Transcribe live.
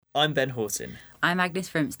I'm Ben Horton. I'm Agnes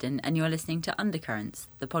Frimston, and you're listening to Undercurrents,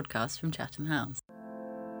 the podcast from Chatham House.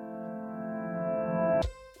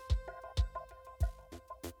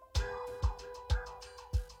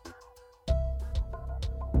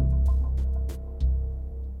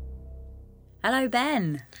 Hello,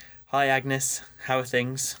 Ben. Hi, Agnes. How are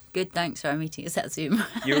things? Good, thanks. I'm eating a satsuma.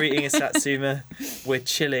 You're eating a satsuma. We're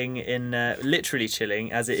chilling literally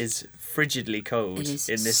chilling, as it is frigidly cold. It is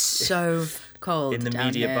in this so cold in the down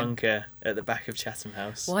media here. bunker at the back of Chatham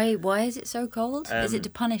House. Why is it so cold? Is it to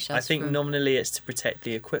punish us? I think nominally it's to protect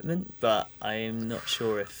the equipment, but I'm not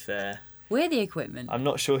sure if... We're the equipment. I'm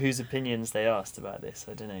not sure whose opinions they asked about this.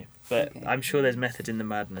 I don't know. But Okay. I'm sure there's method in the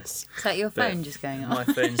madness. Is that your But phone just going My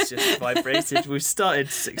off? phone's just vibrated. We've started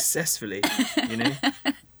successfully, you know.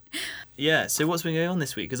 Yeah, so what's been going on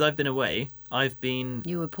this week? Because I've been away. I've been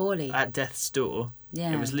You were poorly. at death's door.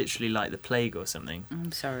 Yeah. It was literally like the plague or something.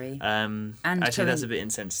 I'm sorry. Actually, that's coming- a bit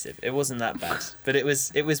insensitive. It wasn't that bad, but it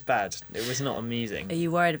was bad. It was not amusing. Are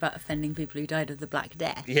you worried about offending people who died of the Black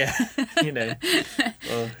Death? Yeah, you know.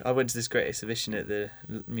 Well, I went to this great exhibition at the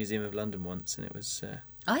Museum of London once, and it was...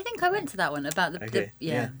 I think I went to that one about the... Okay,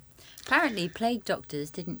 yeah. Apparently, plague doctors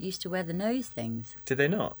didn't used to wear the nose things. Did they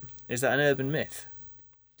not? Is that an urban myth?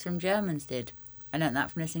 Some Germans did. I learnt that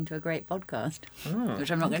from listening to a great podcast, Oh,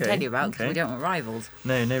 which I'm not going to okay, tell you about because okay. we don't want rivals.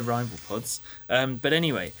 No rival pods. But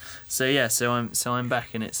anyway, so I'm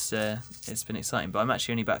back, and it's been exciting. But I'm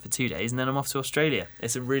actually only back for 2 days, and then I'm off to Australia.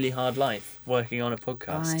 It's a really hard life working on a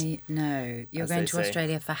podcast. I know. You're As going they to say.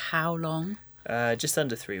 Australia for how long? Just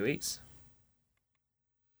under 3 weeks.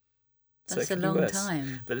 So That's it a could be long worse.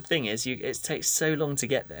 time. But the thing is, it takes so long to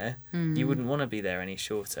get there. You wouldn't want to be there any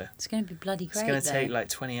shorter. It's going to be bloody great. It's going to though. take like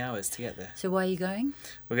 20 hours to get there. So why are you going?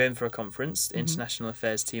 We're going for a conference. The International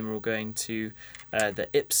Affairs team are all going to the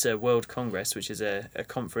IPSA World Congress, which is a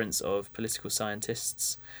conference of political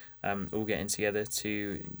scientists all getting together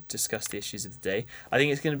to discuss the issues of the day. I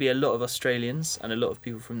think it's going to be a lot of Australians and a lot of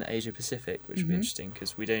people from the Asia Pacific, which will be interesting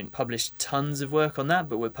because we don't publish tons of work on that,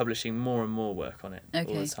 but we're publishing more and more work on it all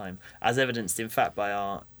Okay. the time, as evidenced in fact by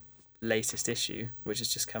our latest issue, which has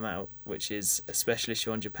just come out, which is a special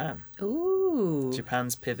issue on Japan. Ooh.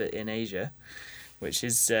 Japan's pivot in Asia, which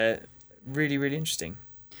is really, really interesting.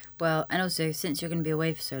 Well, and also, since you're going to be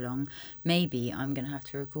away for so long, maybe I'm going to have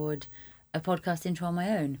to record a podcast intro on my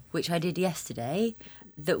own, which I did yesterday,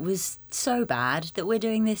 that was so bad that we're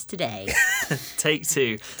doing this today. Take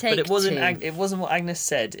two. Take But it wasn't. two. It wasn't what Agnes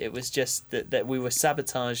said. It was just that we were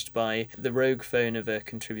sabotaged by the rogue phone of a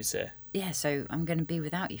contributor. Yeah, so I'm going to be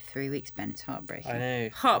without you for 3 weeks, Ben. It's heartbreaking. I know.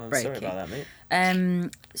 Heartbreaking. I'm sorry about that,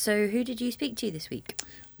 mate. So who did you speak to this week?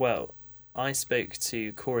 Well, I spoke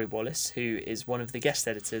to Corey Wallace, who is one of the guest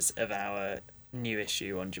editors of our new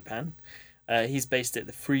issue on Japan. He's based at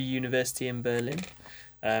the Free University in Berlin,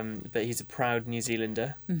 but he's a proud New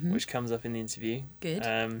Zealander, which comes up in the interview. Good.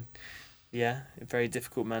 Yeah, a very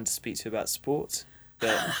difficult man to speak to about sport,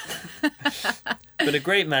 but but a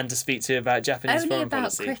great man to speak to about Japanese Only foreign about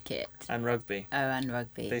policy cricket. and rugby. Oh, and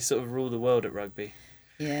rugby. They sort of rule the world at rugby.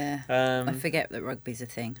 Yeah. I Um, forget that rugby's a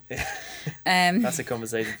thing. that's a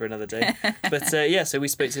conversation for another day. But so we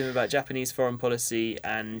spoke to him about Japanese foreign policy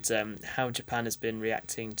and how Japan has been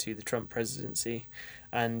reacting to the Trump presidency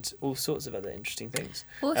and all sorts of other interesting things.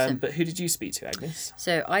 Awesome. But who did you speak to, Agnes?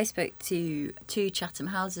 So I spoke to two Chatham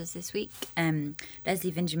Houses this week.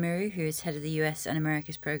 Leslie Vinjamuri, who is head of the US and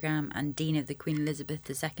Americas Programme and Dean of the Queen Elizabeth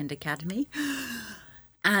II Academy.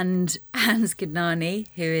 And Hans Kundnani,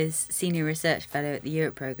 who is Senior Research Fellow at the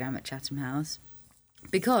Europe Programme at Chatham House.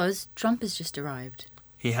 Because Trump has just arrived.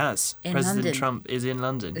 He has. In President London. Trump is in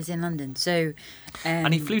London. He's in London. So,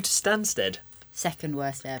 And he flew to Stansted. second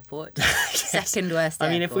worst airport. Second worst airport.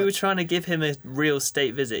 I mean, if we were trying to give him a real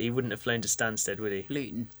state visit, he wouldn't have flown to Stansted, would he?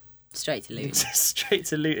 Luton. Straight to Luton. Straight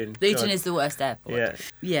to Luton. Luton God. is the worst airport. Yeah.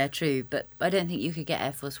 Yeah, true. But I don't think you could get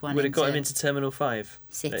Air Force One Would have got him into Terminal 5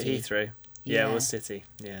 City. at Heathrow. Yeah, Yeah. it was City.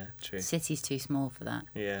 Yeah, true. City's too small for that.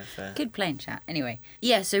 Yeah, fair. Good plane chat. Anyway,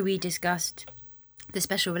 yeah, so we discussed the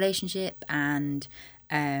special relationship and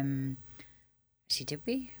actually, did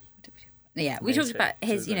we? What did we do? Yeah, we NATO. talked about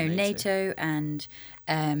his, Talked about NATO and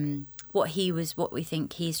what we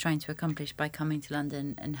think he's trying to accomplish by coming to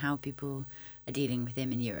London and how people are dealing with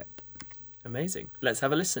him in Europe. Amazing. Let's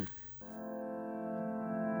have a listen.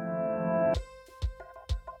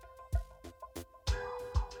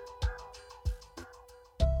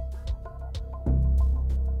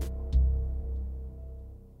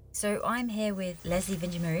 So I'm here with Leslie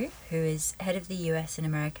Vinjamuri, who is head of the US and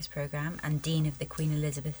Americas Programme and Dean of the Queen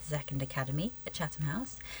Elizabeth II Academy at Chatham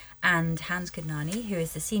House, and Hans Kundnani, who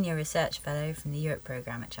is the Senior Research Fellow from the Europe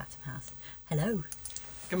Programme at Chatham House. Hello.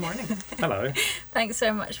 Good morning. Hello. Thanks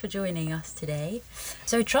so much for joining us today.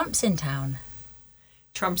 So Trump's in town.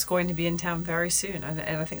 Trump's going to be in town very soon, and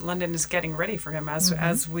I think London is getting ready for him.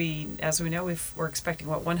 As we know, we're expecting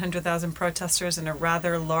 100,000 protesters in a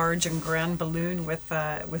rather large and grand balloon with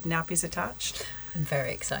nappies attached. I'm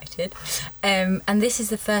very excited. And this is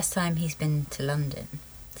the first time he's been to London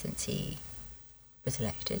since he was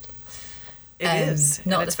elected. It is.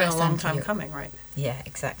 Not and it's the been a first long time time coming, right? Yeah,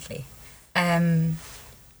 exactly.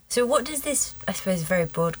 So what does this, I suppose, a very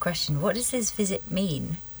broad question, what does this visit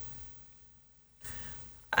mean?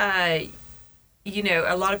 A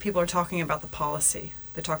lot of people are talking about the policy.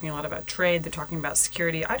 They're talking a lot about trade. They're talking about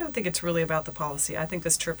security. I don't think it's really about the policy. I think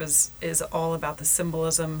this trip is all about the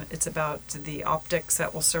symbolism. It's about the optics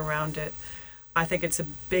that will surround it. I think it's a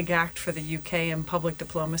big act for the UK in public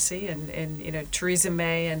diplomacy, and Theresa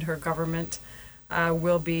May and her government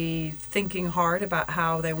will be thinking hard about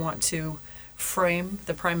how they want to frame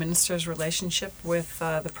the Prime Minister's relationship with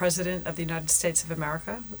the President of the United States of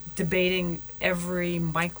America, debating every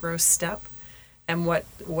micro step and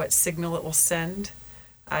what signal it will send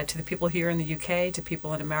to the people here in the UK, to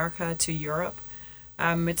people in America, to Europe.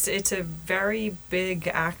 It's a very big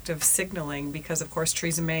act of signaling because, of course,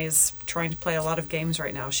 Theresa May is trying to play a lot of games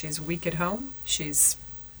right now. She's weak at home. She's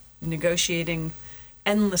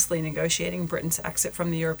endlessly negotiating Britain's exit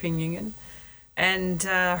from the European Union. And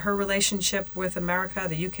her relationship with America,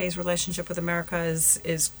 the UK's relationship with America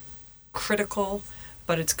is critical,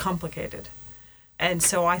 but it's complicated. And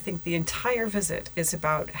so I think the entire visit is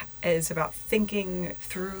about thinking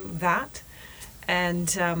through that and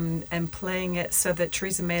playing it so that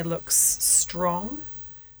Theresa May looks strong,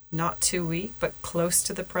 not too weak, but close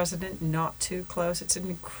to the president, not too close. It's an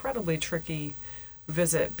incredibly tricky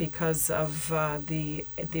visit because of the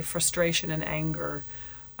frustration and anger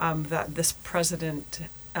that this president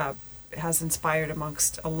has inspired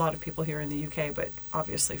amongst a lot of people here in the UK, but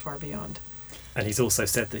obviously far beyond. And he's also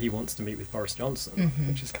said that he wants to meet with Boris Johnson,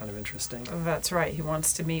 which is kind of interesting. That's right. He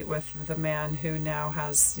wants to meet with the man who now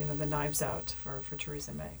has, the knives out for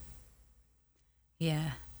Theresa May.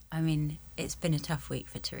 Yeah, I mean, it's been a tough week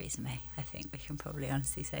for Theresa May, I think we can probably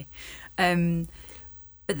honestly say.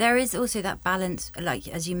 But there is also that balance, like,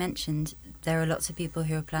 as you mentioned, there are lots of people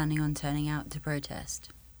who are planning on turning out to protest.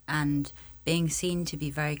 And being seen to be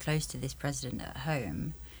very close to this president at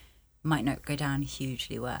home might not go down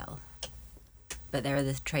hugely well. But there are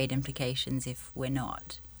the trade implications if we're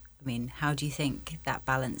not. I mean, how do you think that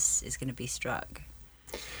balance is going to be struck?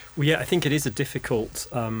 Well, yeah, I think it is a difficult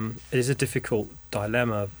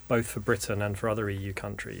dilemma both for Britain and for other EU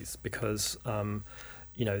countries because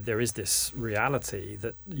there is this reality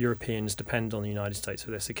that Europeans depend on the United States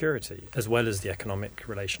for their security as well as the economic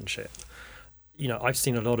relationship. I've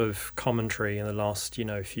seen a lot of commentary in the last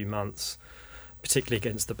few months, particularly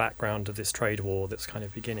against the background of this trade war that's kind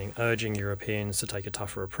of beginning, urging Europeans to take a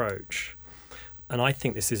tougher approach. And I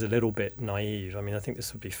think this is a little bit naive. I mean, I think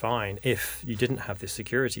this would be fine if you didn't have this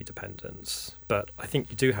security dependence. But I think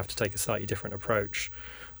you do have to take a slightly different approach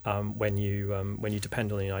when you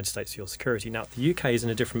depend on the United States for your security. Now, the UK is in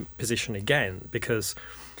a different position again because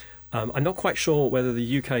I'm not quite sure whether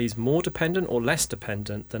the UK is more dependent or less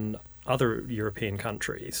dependent than other European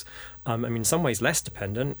countries. In some ways less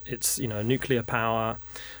dependent. It's a nuclear power,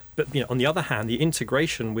 but on the other hand, the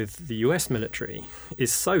integration with the US military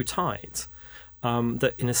is so tight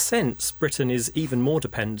that in a sense Britain is even more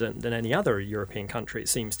dependent than any other European country, it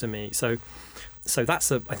seems to me. So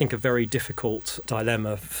that's I think a very difficult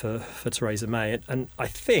dilemma for Theresa May, and I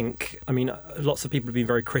think lots of people have been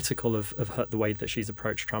very critical of the way that she's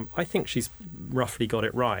approached Trump. I think she's roughly got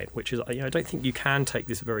it right, which is I don't think you can take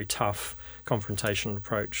this very tough confrontational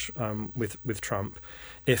approach with Trump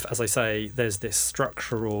if, as I say, there's this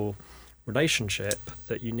structural relationship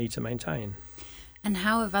that you need to maintain. And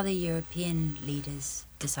how have other European leaders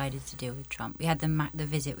decided to deal with Trump? We had the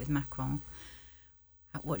visit with Macron.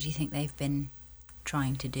 What do you think they've been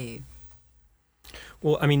trying to do?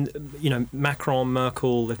 Well, Macron,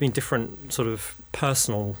 Merkel, there have been different sort of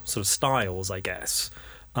personal sort of styles, I guess.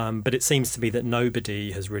 But it seems to me that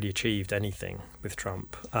nobody has really achieved anything with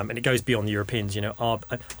Trump. And it goes beyond the Europeans.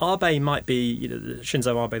 Abe might be,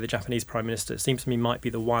 Shinzo Abe, the Japanese Prime Minister, it seems to me might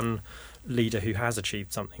be the one leader who has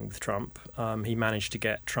achieved something with Trump. He managed to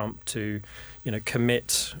get Trump to,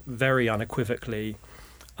 commit very unequivocally,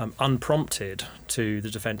 unprompted to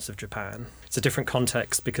the defence of Japan. It's a different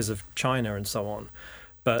context because of China and so on.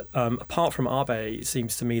 But apart from Abe, it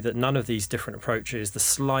seems to me that none of these different approaches, the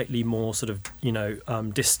slightly more sort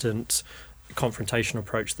of, distant, confrontational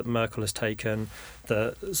approach that Merkel has taken,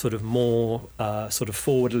 the sort of more sort of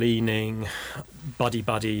forward-leaning,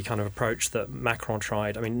 buddy-buddy kind of approach that Macron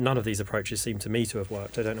tried. I mean, none of these approaches seem to me to have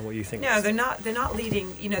worked. I don't know what you think. No, they're not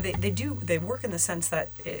leading. You know, they work in the sense that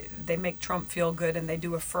they make Trump feel good, and they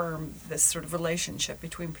do affirm this sort of relationship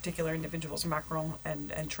between particular individuals. Macron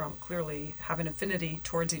and Trump clearly have an affinity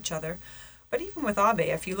towards each other. But even with Abe,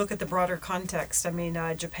 if you look at the broader context, I mean,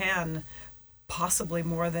 Japan, possibly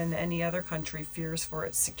more than any other country, fears for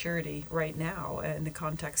its security right now in the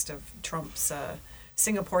context of Trump's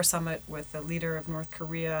Singapore summit with the leader of North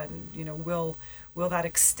Korea. And, you know, will that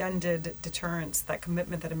extended deterrence, that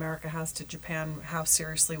commitment that America has to Japan, how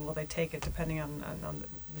seriously will they take it, depending on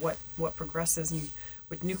what progresses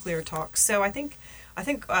with nuclear talks? So I think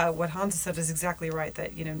what Hans said is exactly right,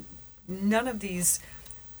 that, you know, none of these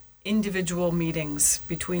individual meetings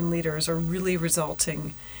between leaders are really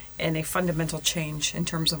resulting in a fundamental change in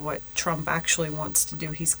terms of what Trump actually wants to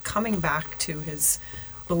do. He's coming back to his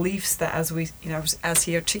beliefs that, as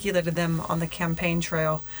he articulated them on the campaign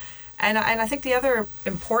trail. And I think the other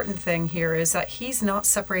important thing here is that he's not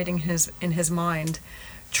separating in his mind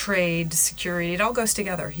trade, security. It all goes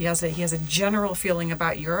together. He has a general feeling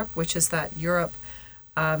about Europe, which is that Europe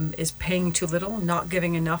is paying too little, not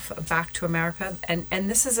giving enough back to America. And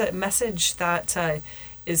this is a message that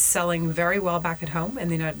is selling very well back at home in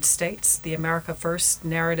the United States. The America First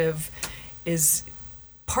narrative is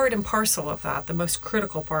part and parcel of that. The most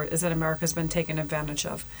critical part is that America's been taken advantage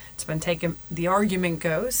of. The argument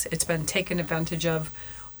goes, it's been taken advantage of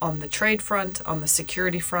on the trade front, on the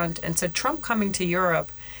security front. And so Trump coming to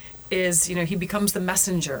Europe is, you know, he becomes the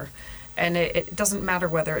messenger. And it doesn't matter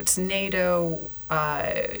whether it's NATO,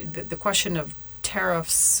 the question of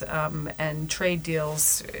tariffs and trade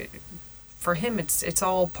deals. For him, it's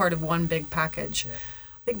all part of one big package. Yeah.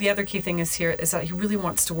 I think the other key thing is that he really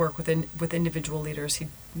wants to work with individual leaders. He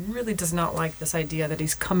really does not like this idea that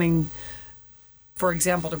he's coming, for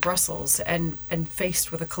example, to Brussels and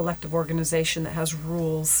faced with a collective organization that has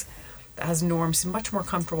rules, that has norms. He's much more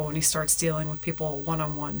comfortable when he starts dealing with people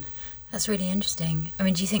one-on-one. That's really interesting. I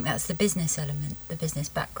mean, do you think that's the business element, the business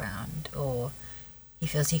background, or he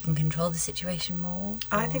feels he can control the situation more?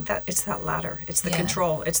 Or? I think that it's that latter. It's the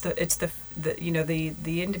control. It's the you know,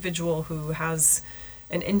 the individual who has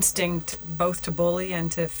an instinct both to bully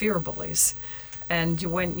and to fear bullies. And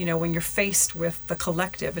when you're faced with the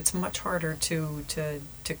collective, it's much harder to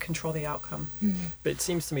control the outcome. Mm-hmm. But it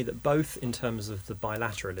seems to me that both in terms of the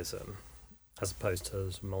bilateralism, as opposed to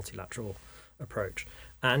the multilateral approach,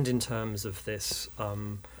 and in terms of this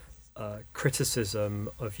criticism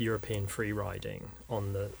of European free riding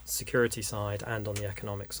on the security side and on the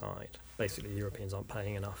economic side, basically Europeans aren't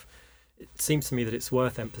paying enough. It seems to me that it's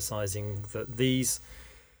worth emphasising that these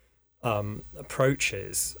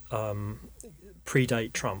approaches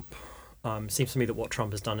predate Trump. Seems to me that what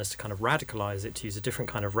Trump has done is to kind of radicalise it, to use a different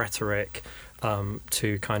kind of rhetoric,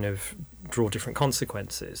 to kind of draw different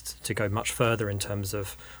consequences, to go much further in terms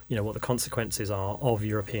of, you know, what the consequences are of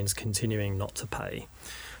Europeans continuing not to pay.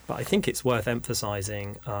 But I think it's worth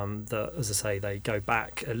emphasising that, as I say, they go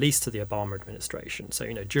back at least to the Obama administration. So,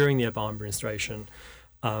 you know, during the Obama administration,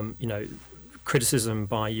 you know, criticism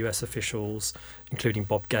by US officials, including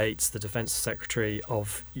Bob Gates, the defence secretary,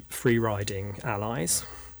 of free-riding allies.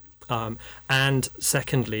 And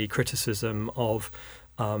secondly, criticism of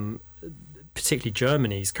particularly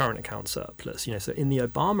Germany's current account surplus. You know, so in the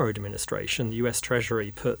Obama administration, the US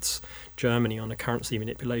Treasury puts Germany on a currency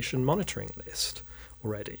manipulation monitoring list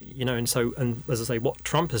already. You know, and as I say, what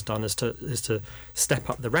Trump has done is to step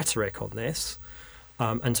up the rhetoric on this.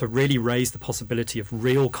 And to really raise the possibility of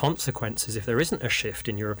real consequences if there isn't a shift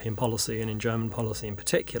in European policy and in German policy in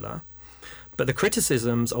particular. But the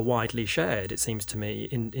criticisms are widely shared, it seems to me,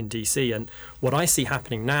 in DC. And what I see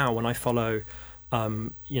happening now when I follow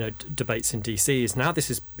debates in DC is now this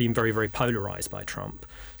has been very, very polarised by Trump.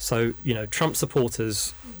 So, you know, Trump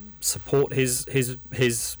supporters support his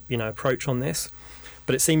approach on this.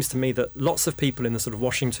 But it seems to me that lots of people in the sort of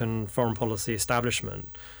Washington foreign policy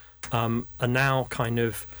establishment are now kind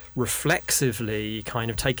of reflexively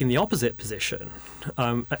kind of taking the opposite position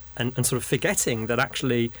and sort of forgetting that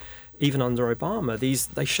actually even under Obama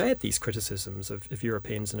they shared these criticisms of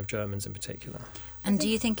Europeans and of Germans in particular. And do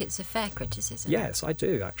you think it's a fair criticism? Yes, I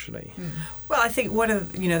do actually. Mm. Well, I think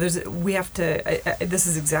this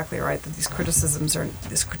is exactly right, that these criticisms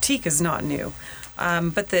this critique is not new.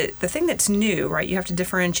 But the thing that's new, right, you have to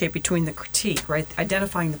differentiate between the critique, right,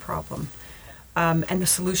 identifying the problem, and the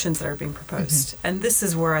solutions that are being proposed. Mm-hmm. And this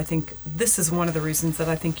is where I think, this is one of the reasons that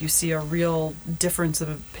I think you see a real difference of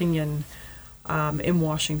opinion in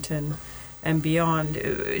Washington, and beyond.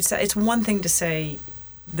 It's one thing to say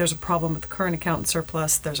there's a problem with the current account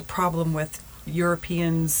surplus, there's a problem with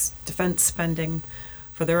Europeans' defense spending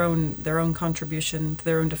for their own contribution to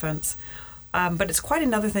their own defense. But it's quite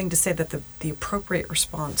another thing to say that the appropriate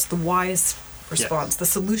response, the wise response, the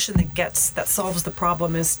solution that solves the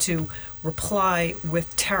problem is to reply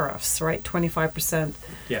with tariffs, right? 25%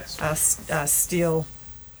 steel,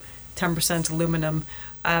 10% aluminum,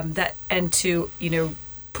 and to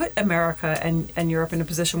put America and Europe in a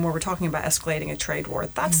position where we're talking about escalating a trade war.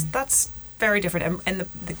 That's very different. And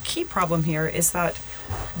the key problem here is that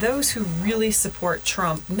those who really support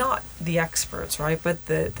Trump, not the experts, right, but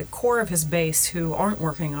the core of his base who aren't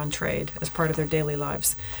working on trade as part of their daily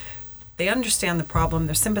lives, they understand the problem,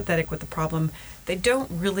 they're sympathetic with the problem. They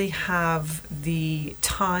don't really have the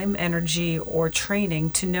time, energy, or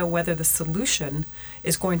training to know whether the solution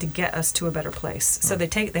is going to get us to a better place. So they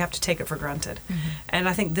have to take it for granted. And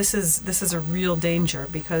I think this is a real danger,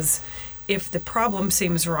 because if the problem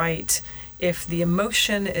seems right, if the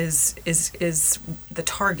emotion is the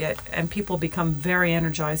target and people become very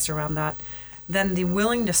energized around that, then the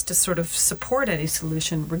willingness to sort of support any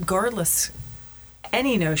solution, regardless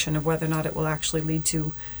any notion of whether or not it will actually lead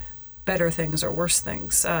to better things or worse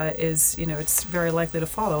things, is it's very likely to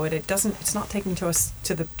follow it. It's not taking us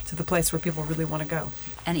to the place where people really want to go.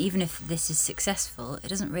 And even if this is successful, it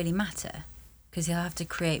doesn't really matter, because he'll have to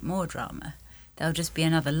create more drama. There'll just be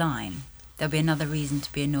another line. There'll be another reason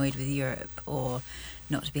to be annoyed with Europe or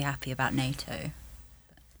not to be happy about NATO.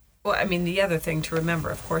 Well, I mean, the other thing to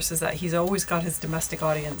remember, of course, is that he's always got his domestic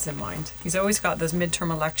audience in mind. He's always got those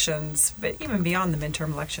midterm elections, but even beyond the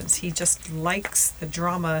midterm elections, he just likes the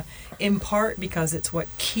drama, in part because it's what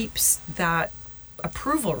keeps that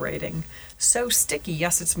approval rating so sticky.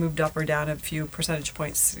 Yes, it's moved up or down a few percentage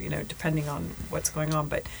points, depending on what's going on,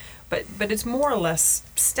 but it's more or less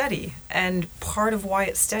steady. And part of why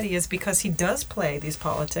it's steady is because he does play these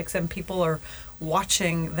politics and people are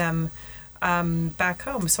watching them back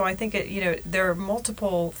home. So I think there are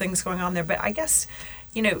multiple things going on there, but I guess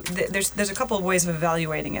there's a couple of ways of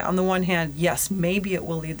evaluating it. On the one hand, yes, maybe it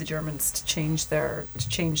will lead the Germans to change their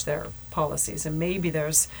policies, and maybe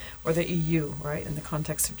or the EU, right, in the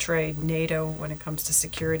context of trade, NATO when it comes to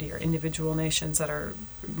security, or individual nations that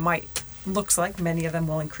looks like many of them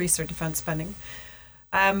will increase their defense spending.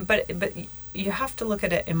 But you have to look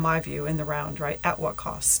at it, in my view, in the round, right, at what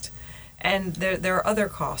cost? And there are other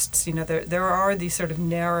costs. There are these sort of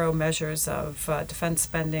narrow measures of defense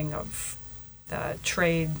spending, of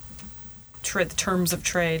trade, the terms of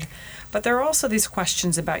trade. But there are also these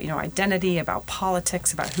questions about, identity, about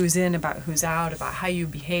politics, about who's in, about who's out, about how you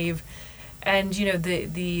behave. And,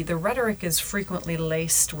 the rhetoric is frequently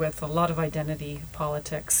laced with a lot of identity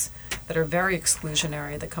politics that are very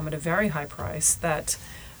exclusionary, that come at a very high price, that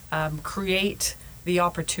create the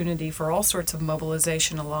opportunity for all sorts of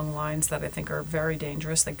mobilization along lines that I think are very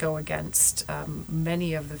dangerous, that go against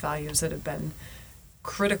many of the values that have been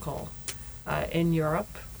critical in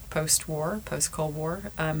Europe post-war, post-Cold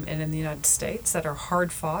War, and in the United States, that are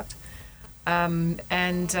hard fought.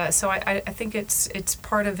 So I think it's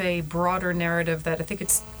part of a broader narrative that I think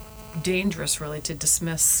it's dangerous, really, to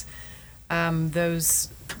dismiss those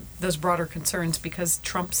broader concerns, because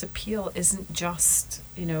Trump's appeal isn't just,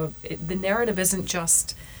 the narrative isn't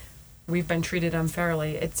just we've been treated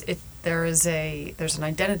unfairly. There's an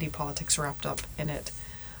identity politics wrapped up in it,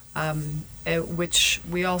 which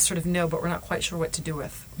we all sort of know, but we're not quite sure what to do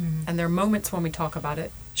with. And there are moments when we talk about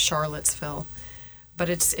it, Charlottesville, but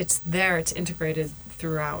it's there, it's integrated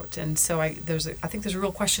throughout. And so I think there's a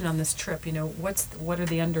real question on this trip, what are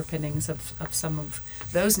the underpinnings of some of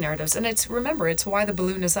those narratives? And it's why the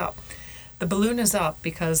balloon is up. The balloon is up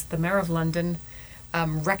because the mayor of London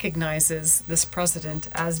recognizes this president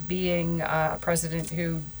as being a president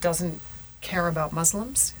who doesn't care about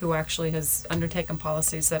Muslims, who actually has undertaken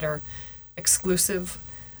policies that are exclusive,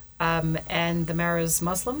 and the mayor is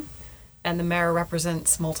Muslim, and the mayor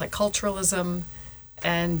represents multiculturalism.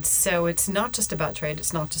 And so it's not just about trade,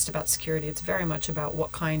 it's not just about security, it's very much about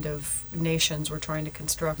what kind of nations we're trying to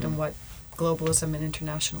construct and what globalism and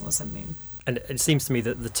internationalism mean. And it seems to me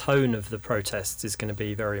that the tone of the protests is going to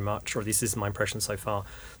be very much, or this is my impression so far,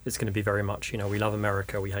 it's going to be very much, we love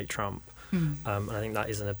America, we hate Trump. And I think that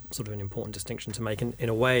is a sort of an important distinction to make. In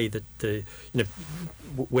a way that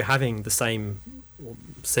we're having the same, or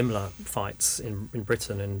similar fights in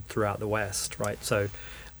Britain and throughout the West, right? So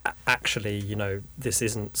actually, this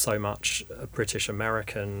isn't so much a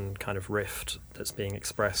British-American kind of rift that's being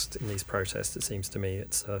expressed in these protests. It seems to me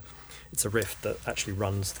it's a rift that actually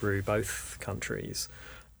runs through both countries.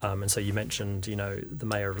 And so you mentioned, the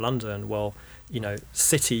mayor of London. Well,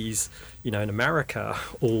 cities, in America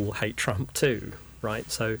all hate Trump too, right?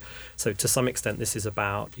 So to some extent, this is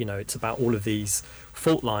about, it's about all of these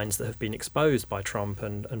fault lines that have been exposed by Trump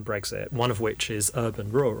and Brexit, one of which is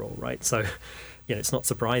urban-rural, right? So, it's not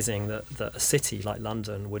surprising that a city like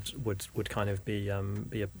London would kind of be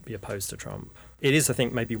opposed to Trump. It is, I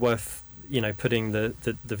think, maybe worth putting the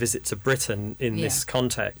visit to Britain in this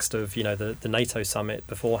context of the NATO summit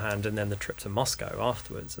beforehand and then the trip to Moscow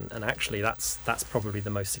afterwards, and actually that's probably the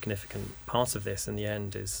most significant part of this in the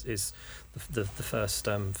end is the first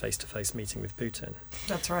face-to-face meeting with Putin.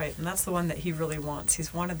 That's right, and that's the one that he really wants.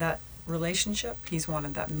 He's wanted that relationship. He's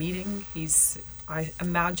wanted that meeting. He's, I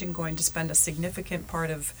imagine, going to spend a significant part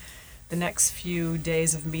of the next few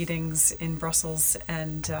days of meetings in Brussels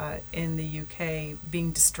and in the UK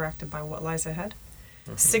being distracted by what lies ahead.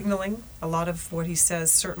 Mm-hmm. Signaling, a lot of what he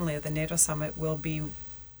says, certainly at the NATO summit, will be,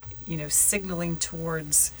 signaling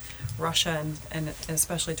towards Russia and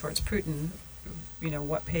especially towards Putin,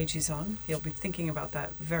 what page he's on. He'll be thinking about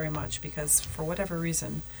that very much because for whatever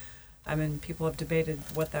reason, people have debated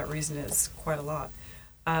what that reason is quite a lot.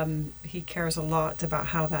 He cares a lot about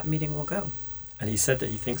how that meeting will go. And he said that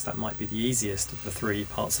he thinks that might be the easiest of the three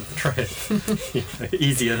parts of the trip.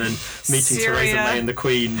 Easier than meeting Syria, Theresa May and the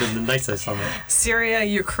Queen and the NATO summit. Syria,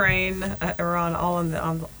 Ukraine, Iran, all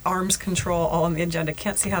on arms control, all on the agenda.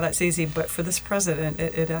 Can't see how that's easy, but for this president,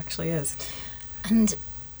 it actually is. And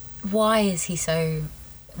why is he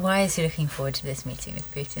looking forward to this meeting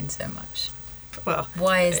with Putin so much? Well,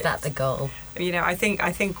 why is that the goal? I think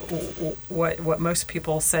what most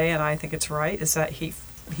people say, and I think it's right, is that he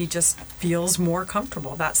just feels more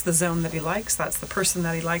comfortable. That's the zone that he likes. That's the person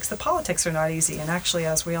that he likes. The politics are not easy. And actually,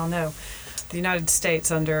 as we all know, the United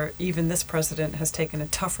States, under even this president, has taken a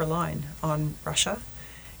tougher line on Russia.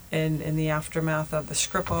 In the aftermath of the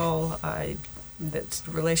Skripal, the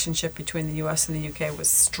relationship between the U.S. and the U.K. was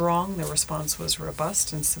strong. The response was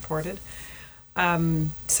robust and supported.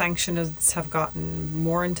 Sanctions have gotten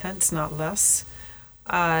more intense, not less.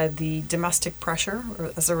 The domestic pressure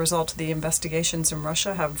as a result of the investigations in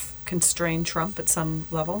Russia have constrained Trump at some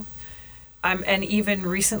level. And even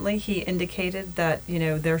recently he indicated that,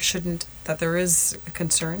 there is a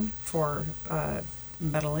concern for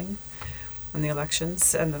meddling in the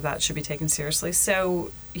elections and that should be taken seriously.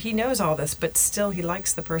 So he knows all this, but still he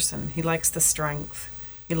likes the person. He likes the strength.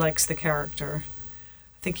 He likes the character.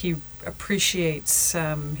 I think he appreciates,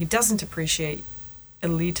 he doesn't appreciate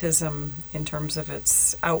elitism in terms of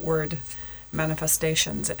its outward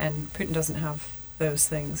manifestations, and Putin doesn't have those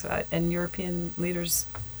things, and European leaders,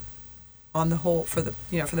 on the whole, for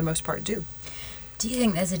the most part, do. Do you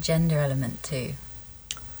think there's a gender element too,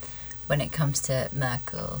 when it comes to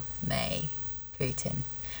Merkel, May, Putin?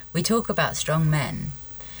 We talk about strong men,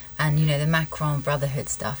 and the Macron brotherhood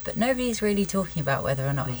stuff, but nobody's really talking about whether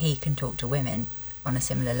or not he can talk to women on a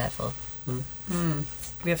similar level.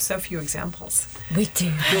 We have so few examples. We do.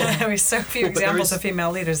 We have so few examples of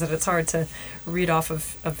female leaders that it's hard to read off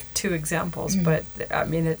of two examples. But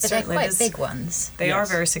it certainly they're quite big ones. They are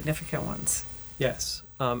very significant ones. Yes,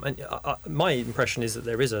 and my impression is that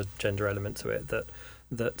there is a gender element to it.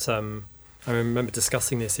 That I remember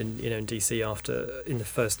discussing this in DC in the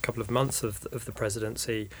first couple of months of the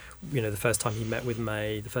presidency. The first time he met with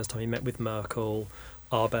May, the first time he met with Merkel,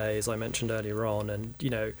 Abe, as I mentioned earlier on, and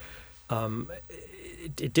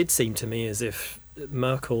it did seem to me as if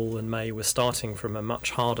Merkel and May were starting from a much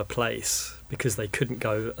harder place because they couldn't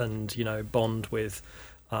go and bond with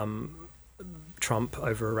Trump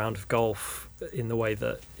over a round of golf in the way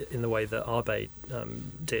that Abe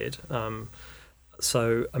did.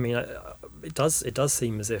 So it does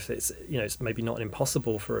seem as if it's maybe not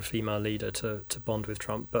impossible for a female leader to bond with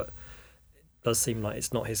Trump, but it does seem like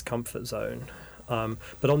it's not his comfort zone.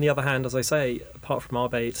 But on the other hand, as I say, apart from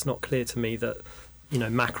Abe, it's not clear to me that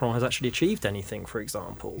Macron has actually achieved anything, for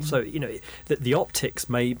example. So the optics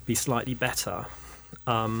may be slightly better,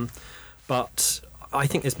 but I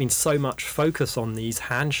think there's been so much focus on these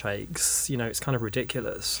handshakes. It's kind of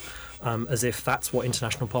ridiculous, as if that's what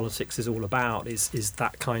international politics is all about. Is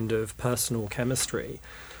that kind of personal chemistry.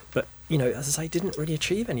 But, as I say, didn't really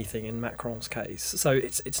achieve anything in Macron's case. So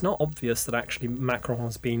it's not obvious that actually Macron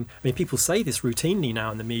has been... people say this routinely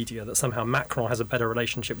now in the media, that somehow Macron has a better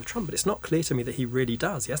relationship with Trump, but it's not clear to me that he really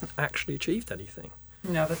does. He hasn't actually achieved anything.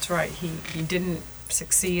 No, that's right. He didn't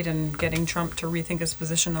succeed in getting Trump to rethink his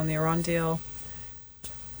position on the Iran deal.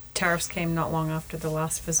 Tariffs came not long after the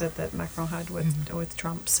last visit that Macron had with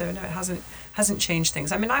Trump. So, no, it hasn't changed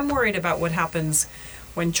things. I'm worried about what happens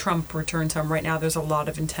when Trump returns home. Right now, there's a lot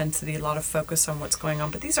of intensity, a lot of focus on what's going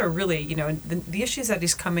on. But these are really, the issues that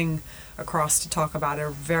he's coming across to talk about are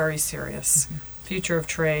very serious. Future of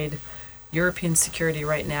trade, European security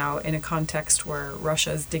right now in a context where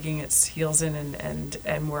Russia is digging its heels in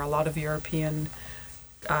and where a lot of European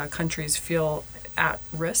countries feel at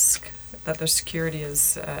risk, that their security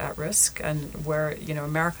is at risk, and where,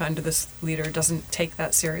 America under this leader doesn't take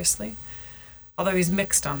that seriously. Although he's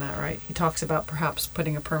mixed on that, right? He talks about perhaps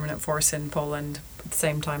putting a permanent force in Poland at the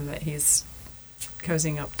same time that he's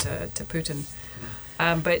cozying up to Putin.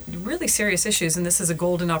 But really serious issues, and this is a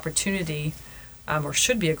golden opportunity, or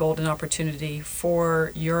should be a golden opportunity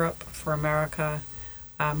for Europe, for America,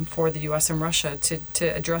 for the U.S. and Russia to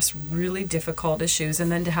address really difficult issues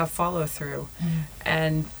and then to have follow-through.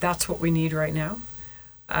 And that's what we need right now.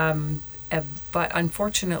 But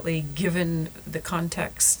unfortunately, given the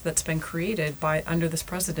context that's been created under this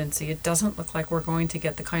presidency, it doesn't look like we're going to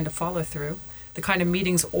get the kind of follow-through, the kind of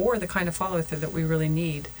meetings or the kind of follow-through that we really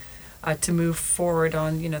need to move forward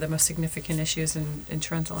on, the most significant issues in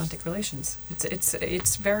transatlantic relations.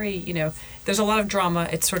 It's very, there's a lot of drama.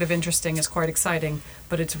 It's sort of interesting. It's quite exciting,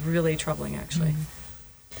 but it's really troubling, actually.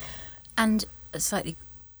 And a slightly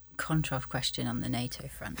contra question on the NATO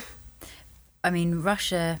front. I mean,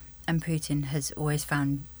 Russia and Putin has always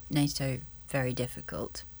found NATO very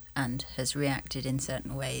difficult and has reacted in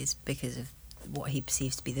certain ways because of what he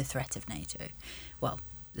perceives to be the threat of NATO. Well,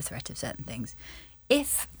 the threat of certain things.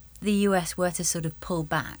 If the US were to sort of pull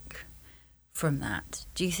back from that,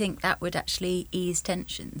 do you think that would actually ease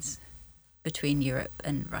tensions between Europe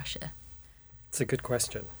and Russia? It's a good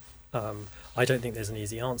question. I don't think there's an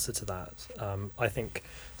easy answer to that. I think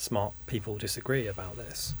smart people disagree about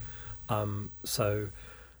this. I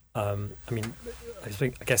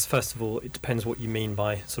guess first of all, it depends what you mean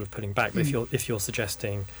by sort of pulling back. But if you're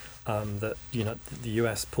suggesting that the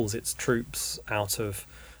US pulls its troops out of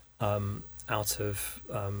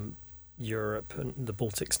Europe and the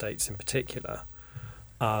Baltic states in particular,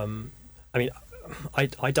 I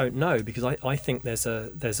don't know, because I think there's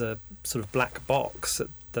a sort of black box at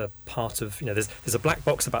the part of there's a black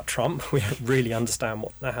box about Trump. We don't really understand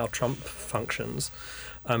how Trump functions.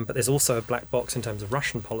 But there's also a black box in terms of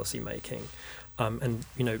Russian policy making, and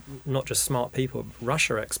not just smart people, but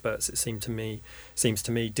Russia experts. It seems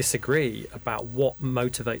to me, disagree about what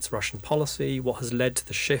motivates Russian policy, what has led to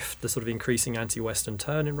the shift, the sort of increasing anti-Western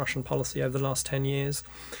turn in Russian policy over the last 10 years.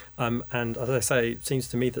 And as I say, it seems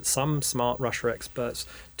to me that some smart Russia experts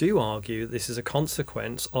do argue that this is a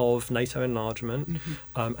consequence of NATO enlargement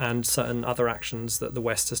and certain other actions that the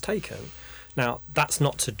West has taken. Now, that's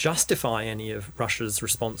not to justify any of Russia's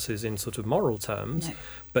responses in sort of moral terms,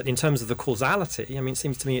 but in terms of the causality, it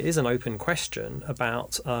seems to me it is an open question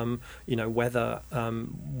about, whether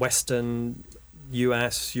Western,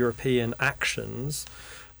 US, European actions,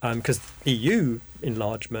 because EU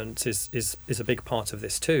enlargement is a big part of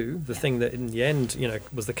this too. The thing that in the end,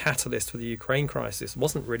 was the catalyst for the Ukraine crisis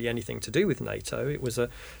wasn't really anything to do with NATO. It was a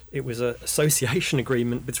association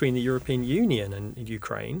agreement between the European Union and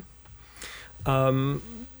Ukraine.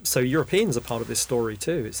 So Europeans are part of this story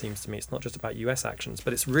too, it seems to me. It's not just about US actions,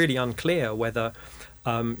 but it's really unclear whether,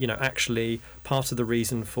 actually part of the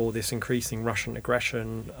reason for this increasing Russian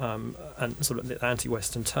aggression and sort of the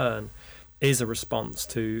anti-Western turn is a response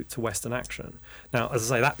to Western action. Now,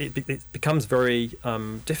 as I say, that it becomes very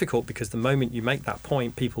difficult, because the moment you make that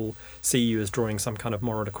point, people see you as drawing some kind of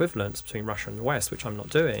moral equivalence between Russia and the West, which I'm not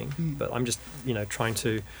doing, but I'm just, trying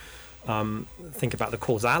to think about the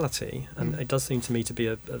causality, and it does seem to me to be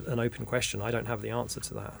an open question. I don't have the answer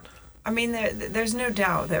to that. There's no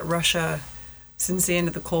doubt that Russia, since the end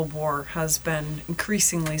of the Cold War, has been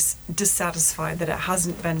increasingly dissatisfied that it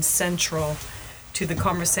hasn't been central to the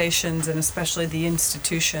conversations and especially the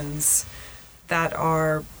institutions that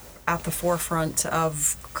are at the forefront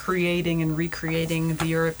of creating and recreating the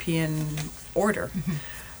European order.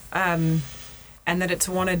 And that it's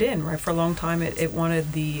wanted in, right? For a long time, it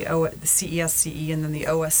wanted the CESCE and then the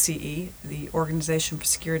OSCE, the Organization for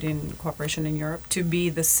Security and Cooperation in Europe, to be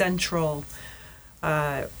the central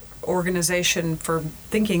organization for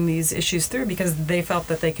thinking these issues through, because they felt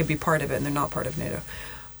that they could be part of it, and they're not part of NATO.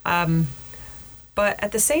 But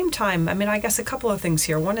at the same time, I guess a couple of things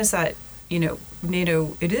here. One is that,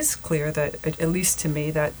 NATO, it is clear that, at least to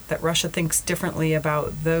me, that Russia thinks differently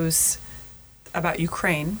about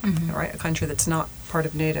Ukraine, right, a country that's not part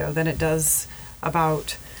of NATO, than it does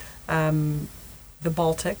about the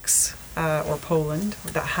Baltics or Poland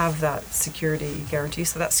that have that security guarantee.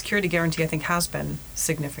 So that security guarantee, I think, has been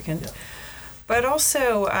significant. Yeah. But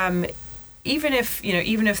also, even if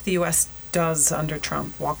the U.S. does, under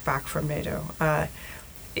Trump, walk back from NATO,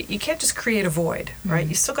 you can't just create a void, right?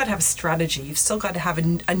 You still got to have a strategy. You've still got to have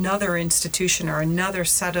another institution or another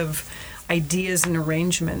set of ideas and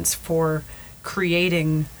arrangements for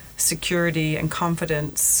creating security and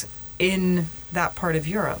confidence in that part of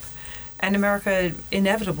Europe. And America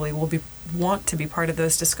inevitably will want to be part of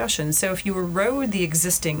those discussions. So if you erode the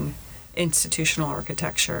existing institutional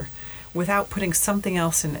architecture without putting something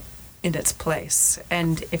else in its place,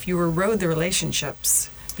 and if you erode the relationships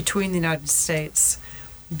between the United States,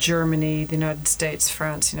 Germany, the United States,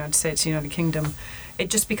 France, United States, United Kingdom, it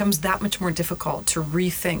just becomes that much more difficult to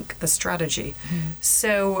rethink the strategy.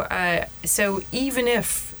 So even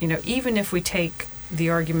if we take the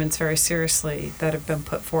arguments very seriously that have been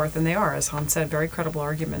put forth, and they are, as Hans said, very credible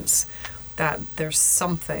arguments, that there's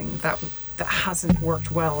something that hasn't worked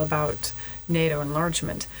well about NATO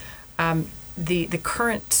enlargement. The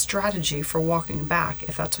current strategy for walking back,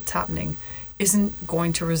 if that's what's happening, isn't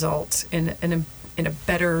going to result in a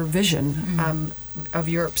better vision of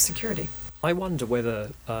Europe's security. I wonder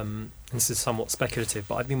whether, this is somewhat speculative,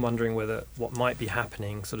 but I've been wondering whether what might be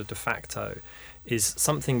happening sort of de facto is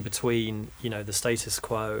something between, the status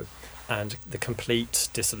quo and the complete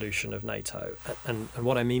dissolution of NATO. And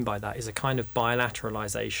what I mean by that is a kind of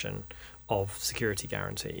bilateralization of security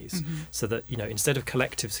guarantees, so that instead of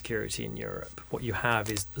collective security in Europe, what you have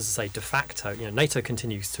is, as I say, de facto. NATO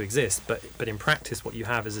continues to exist, but in practice, what you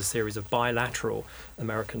have is a series of bilateral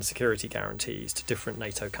American security guarantees to different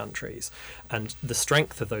NATO countries, and the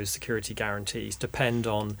strength of those security guarantees depend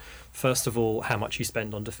on, first of all, how much you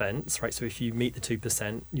spend on defence, right? So if you meet the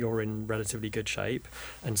 2%, you're in relatively good shape,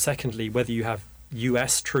 and secondly, whether you have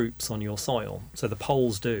US troops on your soil. So the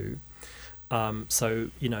Poles do.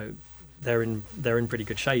 They're in pretty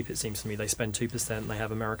good shape, it seems to me. They spend 2%, they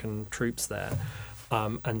have American troops there.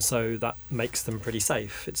 And so that makes them pretty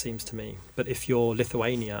safe, it seems to me. But if you're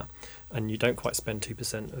Lithuania and you don't quite spend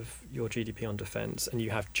 2% of your GDP on defence, and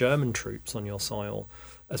you have German troops on your soil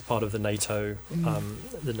as part of the NATO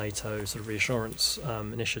sort of reassurance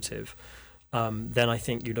initiative, then I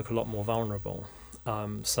think you look a lot more vulnerable.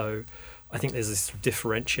 So I think there's this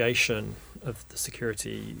differentiation of the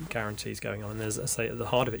security guarantees going on, and there's, I say, at the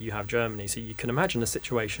heart of it, you have Germany. So you can imagine a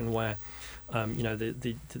situation where,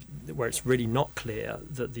 where it's really not clear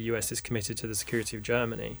that the US is committed to the security of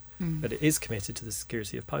Germany, but it is committed to the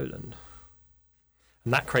security of Poland,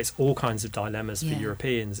 and that creates all kinds of dilemmas for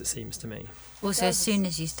Europeans, it seems to me. Also, as soon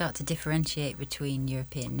as you start to differentiate between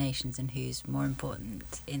European nations and who's more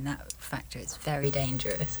important in that factor, it's very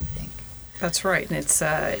dangerous, I think. That's right, and it's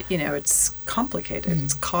it's complicated,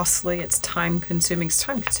 it's costly, it's time consuming. It's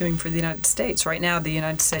time consuming for the United States. Right now, the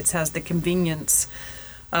United States has the convenience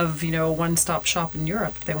of a one-stop shop in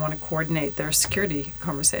Europe if they want to coordinate their security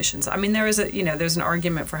conversations. I mean, there's an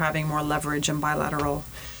argument for having more leverage in bilateral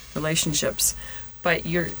relationships, but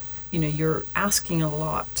you're asking a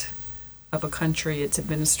lot of a country, its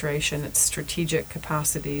administration, its strategic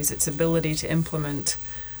capacities, its ability to implement.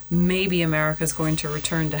 Maybe America is going to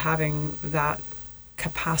return to having that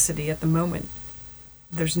capacity at the moment.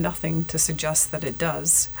 There's nothing to suggest that it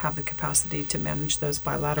does have the capacity to manage those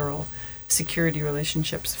bilateral security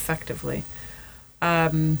relationships effectively.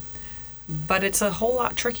 But it's a whole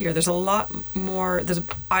lot trickier. There's a lot more,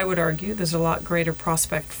 I would argue, there's a lot greater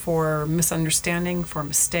prospect for misunderstanding, for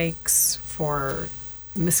mistakes, for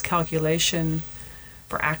miscalculation,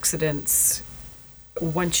 for accidents,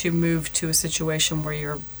 once you move to a situation where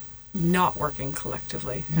you're not working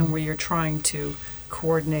collectively and where you're trying to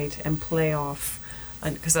coordinate and play off,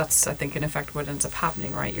 because that's, I think, in effect what ends up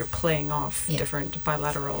happening, right? You're playing off different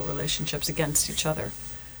bilateral relationships against each other.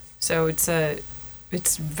 So it's a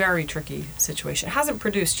very tricky situation. It hasn't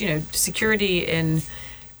produced, security in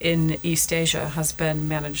East Asia has been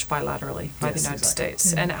managed bilaterally by the United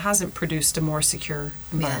States, and it hasn't produced a more secure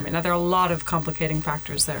environment. Now, there are a lot of complicating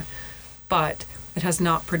factors there, but it has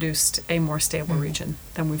not produced a more stable region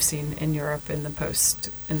than we've seen in Europe in the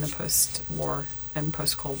post-war and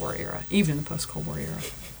post-Cold War era, even in the post-Cold War era.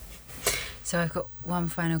 So I've got one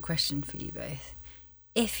final question for you both.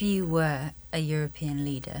 If you were a European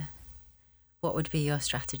leader, what would be your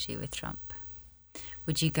strategy with Trump?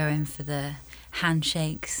 Would you go in for the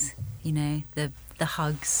handshakes, the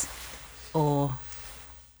hugs, or...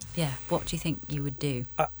 Yeah, what do you think you would do?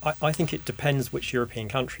 I think it depends which European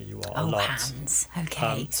country you are. Oh, Hans.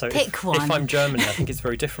 Okay, so pick one. If I'm Germany, I think it's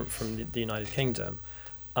very different from the United Kingdom.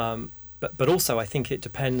 But also I think it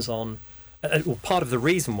depends on... part of the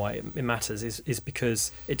reason why it matters is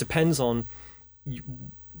because it depends on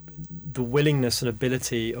the willingness and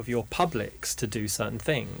ability of your publics to do certain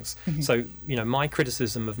things. So, my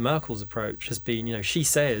criticism of Merkel's approach has been, she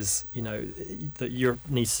says, that Europe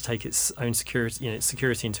needs to take its own security, its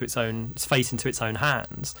security into its fate into its own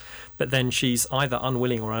hands. But then she's either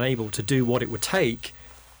unwilling or unable to do what it would take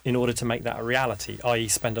in order to make that a reality, i.e.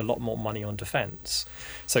 spend a lot more money on defence.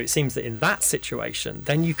 So it seems that in that situation,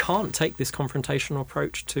 then you can't take this confrontational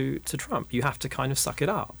approach to Trump. You have to kind of suck it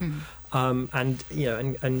up. And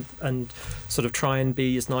sort of try and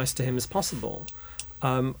be as nice to him as possible.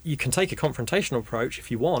 You can take a confrontational approach if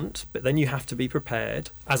you want, but then you have to be prepared,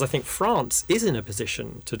 as I think France is in a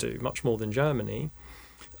position to do, much more than Germany,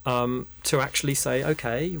 to actually say,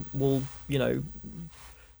 okay, we'll,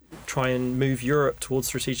 try and move Europe towards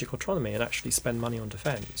strategic autonomy and actually spend money on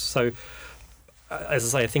defence. So, as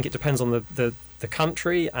I say, I think it depends on the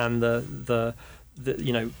country and the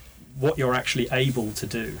what you're actually able to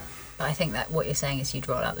do. I think that what you're saying is you'd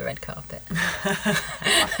roll out the red carpet.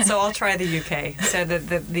 So I'll try the UK. So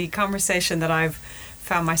the conversation that I've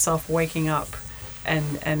found myself waking up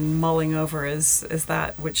and mulling over is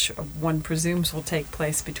that which one presumes will take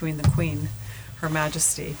place between the Queen, Her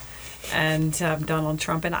Majesty, and Donald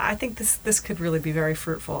Trump. And I think this could really be very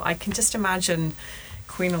fruitful. I can just imagine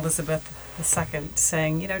Queen Elizabeth II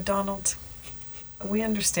saying, Donald, we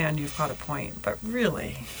understand you've got a point, but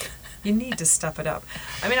really, you need to step it up.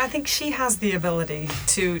 I mean, I think she has the ability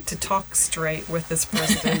to talk straight with this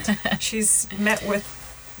president. She's met with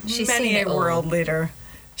many a world leader.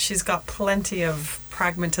 She's got plenty of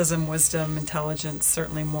pragmatism, wisdom, intelligence,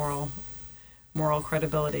 certainly moral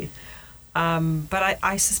credibility. But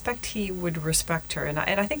I suspect he would respect her. And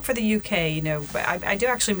I think for the UK, I do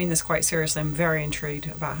actually mean this quite seriously. I'm very intrigued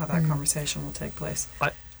about how that conversation will take place.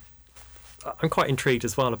 I'm quite intrigued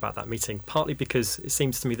as well about that meeting, partly because it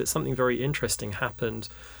seems to me that something very interesting happened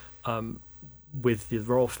with the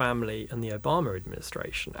royal family and the Obama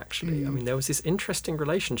administration, actually. I mean, there was this interesting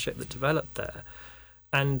relationship that developed there.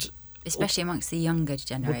 And especially amongst the younger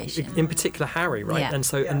generation. In particular, Harry, right? Yeah. And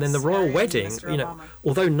so, and then the royal Harry wedding,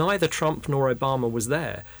 although neither Trump nor Obama was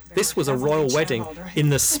there, this was a royal wedding in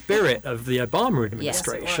the spirit of the Obama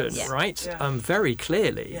administration, Yes, right? Yeah. Very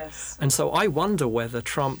clearly. Yes. And so I wonder whether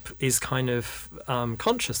Trump is kind of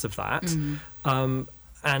conscious of that.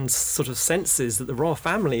 And sort of senses that the royal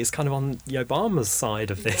family is kind of on the Obama's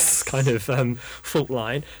side of this kind of fault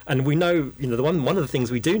line. And we know, one of the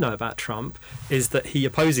things we do know about Trump is that he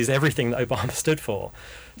opposes everything that Obama stood for.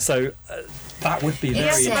 So that would be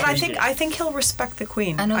very but intriguing. I think he'll respect the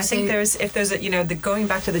Queen. And I think also, if there's going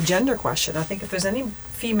back to the gender question, I think if there's any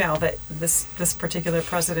female that this particular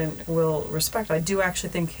president will respect, I do actually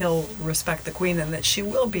think he'll respect the Queen and that she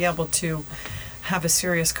will be able to have a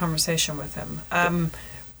serious conversation with him.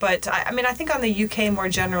 But I think on the UK more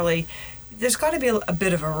generally, there's got to be a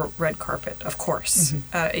bit of a red carpet, of course.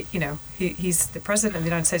 He's the president of the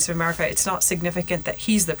United States of America. It's not significant that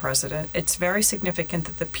he's the president. It's very significant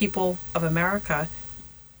that the people of America,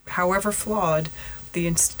 however flawed the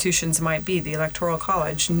institutions might be, the Electoral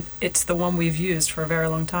College, it's the one we've used for a very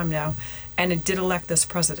long time now, and it did elect this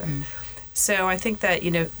president. So I think that,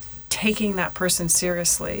 taking that person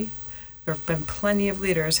seriously. There have been plenty of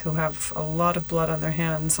leaders who have a lot of blood on their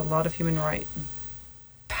hands, a lot of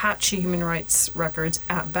patchy human rights records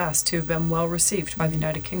at best, who have been well received by the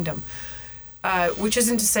United Kingdom. Which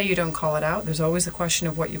isn't to say you don't call it out. There's always a question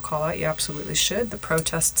of what you call out. You absolutely should. The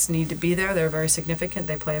protests need to be there. They're very significant.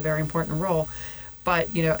 They play a very important role. But,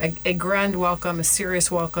 a grand welcome, a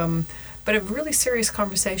serious welcome, but a really serious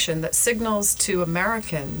conversation that signals to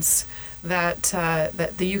Americans that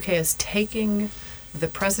the UK is taking the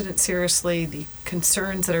president seriously, the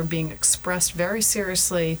concerns that are being expressed very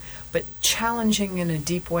seriously, but challenging in a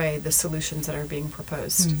deep way the solutions that are being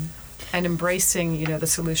proposed. And embracing, the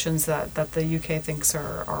solutions that the UK thinks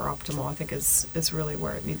are optimal, I think is really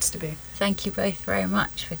where it needs to be. Thank you both very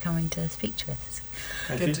much for coming to speak to us.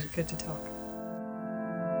 Good to talk.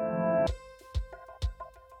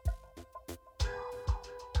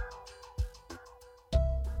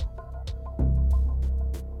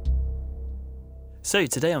 So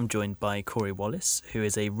today I'm joined by Corey Wallace, who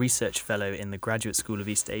is a research fellow in the Graduate School of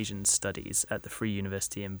East Asian Studies at the Free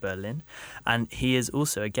University in Berlin. And he is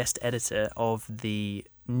also a guest editor of the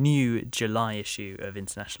new July issue of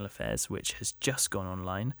International Affairs, which has just gone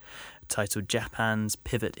online, titled Japan's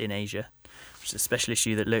Pivot in Asia, which is a special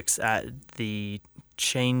issue that looks at the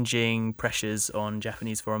changing pressures on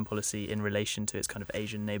Japanese foreign policy in relation to its kind of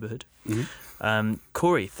Asian neighbourhood.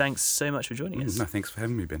 Corey, thanks so much for joining us. No, thanks for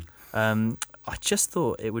having me, Ben. I just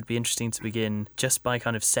thought it would be interesting to begin just by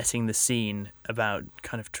kind of setting the scene about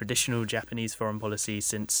kind of traditional Japanese foreign policy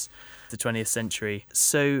since the 20th century.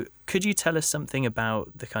 So could you tell us something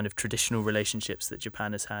about the kind of traditional relationships that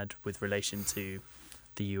Japan has had with relation to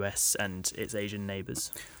the US and its Asian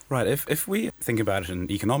neighbours? Right. If we think about it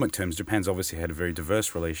in economic terms, Japan's obviously had very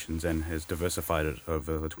diverse relations and has diversified it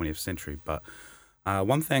over the 20th century. But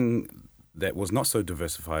one thing that was not so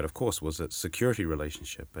diversified, of course, was its security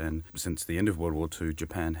relationship. And since the end of World War II,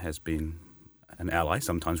 Japan has been an ally,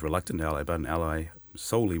 sometimes reluctant ally, but an ally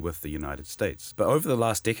solely with the United States. But over the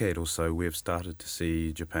last decade or so, we have started to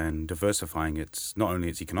see Japan diversifying not only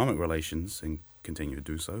its economic relations and continue to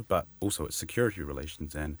do so, but also its security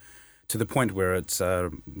relations, and to the point where it's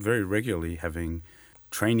very regularly having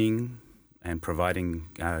training and providing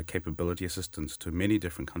capability assistance to many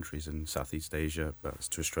different countries in Southeast Asia,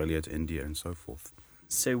 to Australia, to India, and so forth.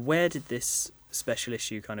 So where did this special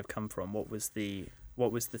issue kind of come from? What was the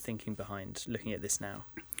thinking behind looking at this now?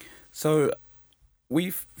 So we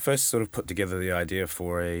first sort of put together the idea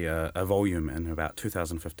for a volume in about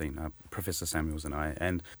 2015, Professor Samuels and I,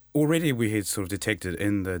 and already we had sort of detected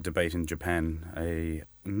in the debate in Japan a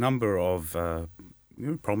number of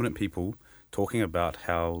prominent people talking about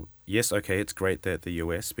how, yes, okay, it's great that the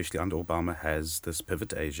US, especially under Obama, has this pivot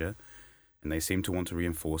to Asia, and they seem to want to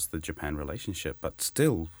reinforce the Japan relationship. But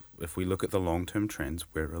still, if we look at the long-term trends,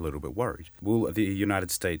 we're a little bit worried. Will the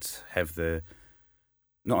United States have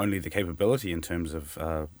not only the capability in terms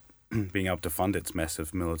of being able to fund its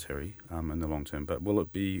massive military in the long term, but will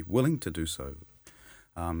it be willing to do so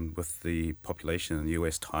with the population in the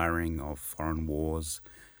US tiring of foreign wars,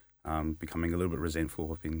 becoming a little bit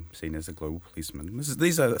resentful of being seen as a global policeman?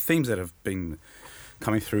 These are themes that have been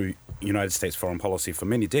coming through United States foreign policy for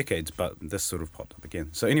many decades, but this sort of popped up again.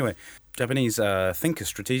 So anyway, Japanese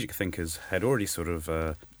strategic thinkers, had already sort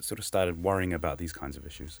of started worrying about these kinds of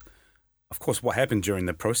issues. Of course, what happened during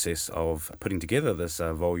the process of putting together this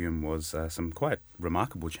volume was some quite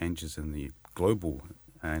remarkable changes in the global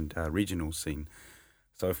and regional scene.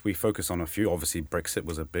 So if we focus on a few, obviously Brexit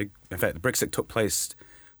was in fact, Brexit took place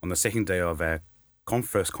on the second day of our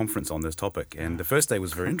first conference on this topic. And the first day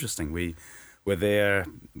was very interesting. We were there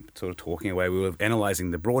sort of talking away. We were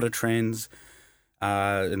analysing the broader trends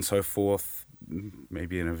and so forth,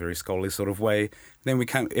 maybe in a very scholarly sort of way. Then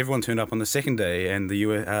everyone turned up on the second day, and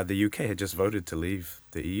the UK had just voted to leave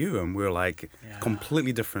the EU, and we were like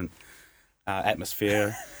completely different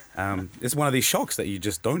atmosphere. It's one of these shocks that you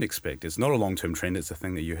just don't expect. It's not a long-term trend. It's a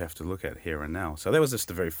thing that you have to look at here and now. So that was just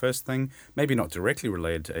the very first thing, maybe not directly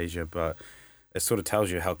related to Asia, but it sort of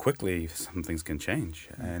tells you how quickly some things can change.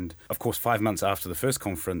 And of course, 5 months after the first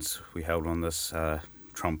conference we held on this,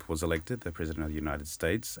 Trump was elected the President of the United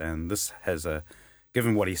States, and this has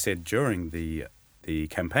given what he said during the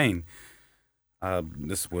campaign,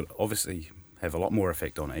 this would obviously have a lot more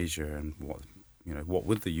effect on Asia. And what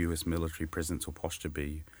would the U.S. military presence or posture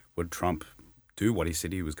be? Would Trump do what he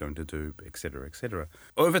said he was going to do, et cetera, et cetera?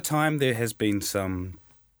 Over time, there has been some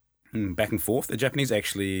back and forth. The Japanese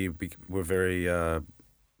actually were very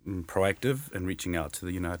proactive in reaching out to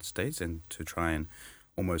the United States and to try and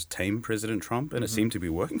almost tame President Trump, and it seemed to be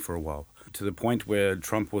working for a while, to the point where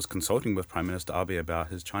Trump was consulting with Prime Minister Abe about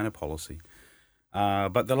his China policy.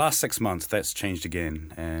 But the last 6 months, that's changed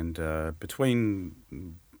again, and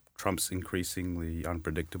between Trump's increasingly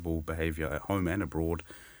unpredictable behavior at home and abroad,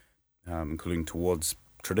 including towards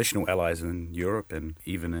traditional allies in Europe and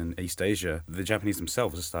even in East Asia, the Japanese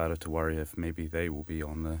themselves have started to worry if maybe they will be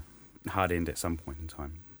on the hard end at some point in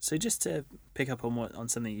time. So just to pick up on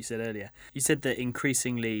something you said earlier, you said that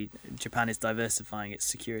increasingly Japan is diversifying its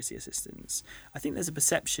security assistance. I think there's a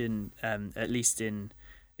perception, at least in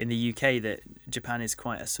the UK, that Japan is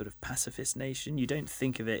quite a sort of pacifist nation. You don't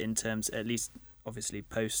think of it in terms, at least obviously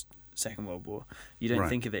post Second World War, you don't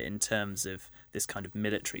think of it in terms of this kind of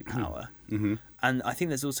military power. Mm-hmm. And I think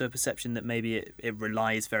there's also a perception that maybe it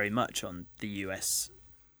relies very much on the US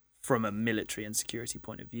from a military and security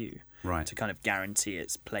point of view, to kind of guarantee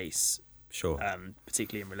its place,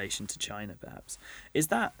 particularly in relation to China, perhaps. Is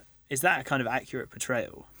that a kind of accurate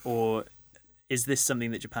portrayal, or is this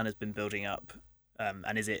something that Japan has been building up?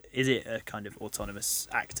 And is it a kind of autonomous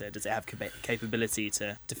actor? Does it have capability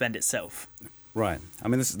to defend itself? Right. I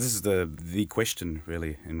mean, this is the question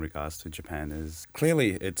really in regards to Japan. Is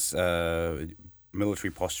clearly its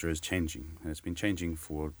military posture is changing, and it's been changing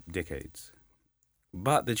for decades.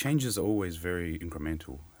 But the changes are always very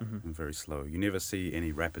incremental and very slow. You never see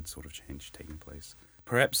any rapid sort of change taking place.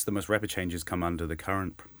 Perhaps the most rapid changes come under the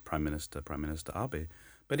current Prime Minister Abe.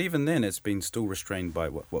 But even then, it's been still restrained by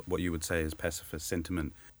what you would say is pacifist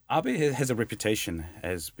sentiment. Abe has a reputation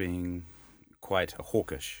as being quite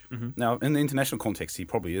hawkish. Mm-hmm. Now, in the international context, he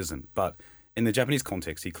probably isn't, but in the Japanese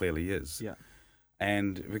context, he clearly is. Yeah.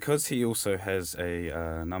 And because he also has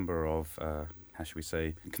a number of, how should we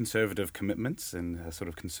say, conservative commitments and a sort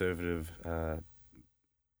of conservative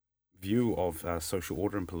view of social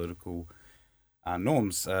order and political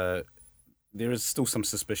norms, there is still some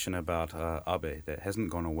suspicion about Abe that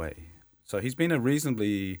hasn't gone away. So he's been a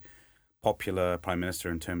reasonably popular prime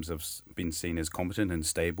minister in terms of being seen as competent and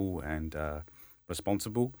stable and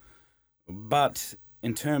responsible. But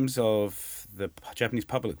in terms of the Japanese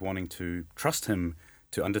public wanting to trust him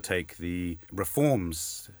to undertake the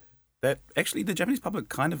reforms that actually the Japanese public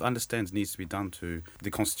kind of understands needs to be done to the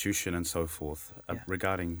constitution and so forth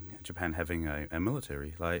regarding Japan having a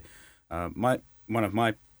military. Like one of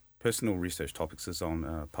my personal research topics is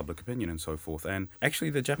on public opinion and so forth. And actually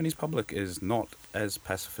the Japanese public is not as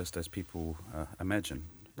pacifist as people imagine.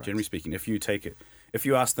 Right. Generally speaking, if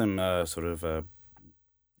you ask them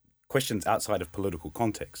questions outside of political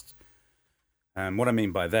context, what I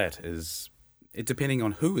mean by that is it depending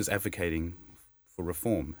on who is advocating for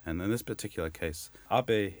reform. And in this particular case,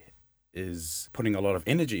 Abe is putting a lot of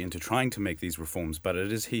energy into trying to make these reforms, but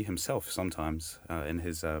it is he himself sometimes in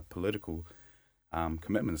his political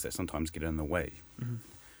commitments that sometimes get in the way. Mm-hmm.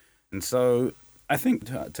 And so I think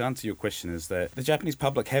to answer your question is that the Japanese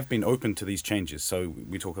public have been open to these changes. So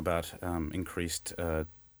we talk about increased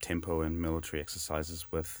tempo and military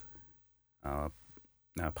exercises with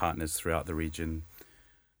partners throughout the region,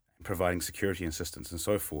 providing security assistance and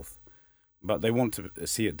so forth. But they want to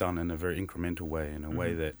see it done in a very incremental way, in a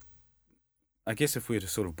way that, I guess if we were to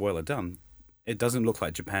sort of boil it down, it doesn't look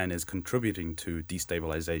like Japan is contributing to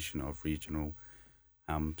destabilization of regional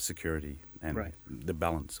security and the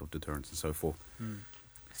balance of deterrence and so forth. Mm.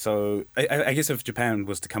 So I guess if Japan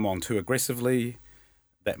was to come on too aggressively,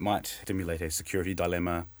 that might stimulate a security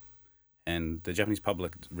dilemma. And the Japanese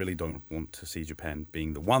public really don't want to see Japan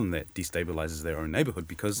being the one that destabilizes their own neighborhood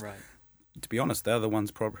because, to be honest, they're the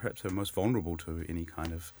ones perhaps who are most vulnerable to any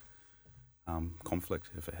kind of conflict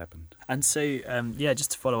if it happened. And so,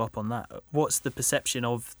 just to follow up on that, what's the perception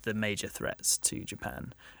of the major threats to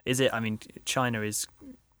Japan? Is it, China is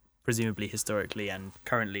presumably historically and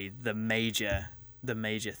currently the major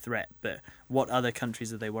threat, but what other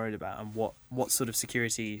countries are they worried about, and what sort of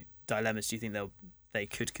security dilemmas do you think they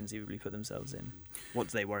could conceivably put themselves in? What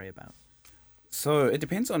do they worry about? So it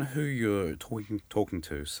depends on who you're talking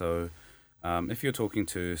to. So if you're talking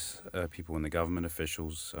to people in the government,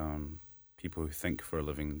 officials, people who think for a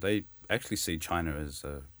living, they actually see China as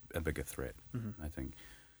a bigger threat. Mm-hmm. I think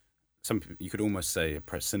you could almost say,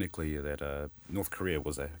 perhaps cynically, that North Korea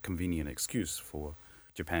was a convenient excuse for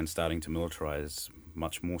Japan starting to militarize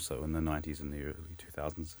much more so in the 90s and the early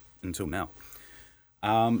 2000s until now.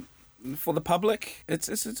 For the public, it's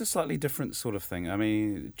a slightly different sort of thing. I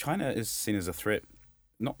mean, China is seen as a threat,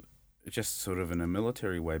 not just sort of in a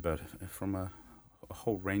military way, but from a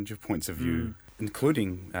whole range of points of view,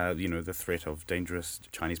 including, the threat of dangerous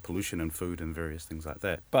Chinese pollution and food and various things like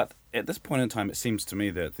that. But at this point in time, it seems to me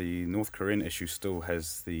that the North Korean issue still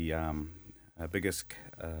has the biggest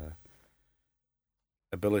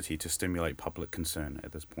ability to stimulate public concern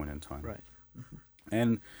at this point in time. Right. Mm-hmm.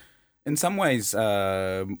 And in some ways,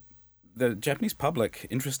 the Japanese public,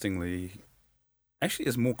 interestingly, actually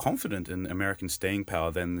is more confident in American staying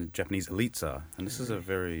power than the Japanese elites are. And this is a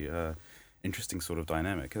very interesting sort of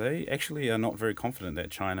dynamic. They actually are not very confident that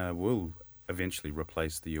China will eventually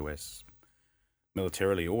replace the US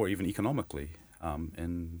militarily or even economically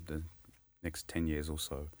in the next 10 years or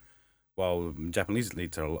so, while Japanese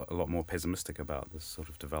elites are a lot more pessimistic about this sort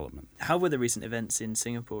of development. How were the recent events in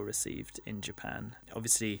Singapore received in Japan?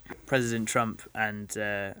 Obviously, President Trump and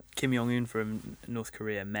Kim Jong-un from North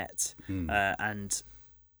Korea met and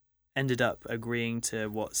ended up agreeing to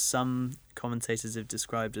what some commentators have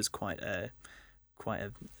described as quite a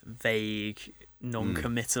vague,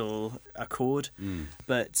 non-committal accord.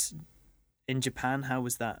 But in Japan, how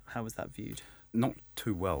was that viewed? Not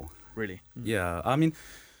too well. Really? Yeah, I mean,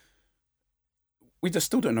 we just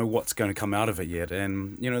still don't know what's going to come out of it yet.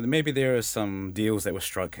 And, maybe there are some deals that were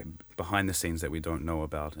struck behind the scenes that we don't know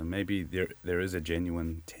about. And maybe there is a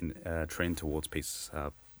genuine trend towards peace.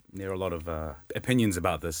 There are a lot of opinions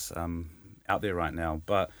about this out there right now.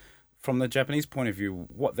 But from the Japanese point of view,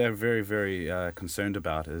 what they're very, very concerned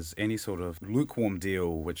about is any sort of lukewarm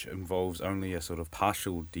deal which involves only a sort of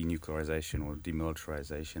partial denuclearization or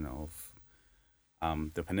demilitarization of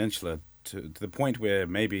the peninsula to the point where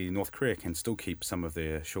maybe North Korea can still keep some of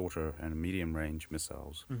their shorter and medium-range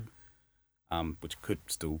missiles. which could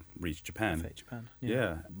still reach Japan. Affect Japan.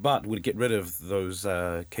 Yeah, but would get rid of those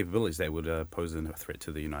capabilities that would pose a threat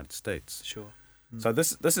to the United States. Sure. So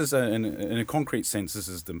this is, in a concrete sense, this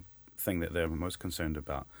is the thing that they're most concerned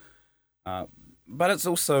about. But it's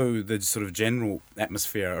also the sort of general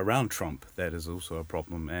atmosphere around Trump that is also a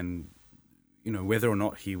problem. And, whether or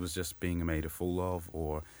not he was just being made a fool of,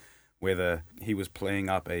 or whether he was playing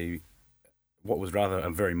up what was rather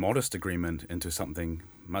a very modest agreement into something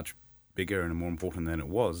much bigger and more important than it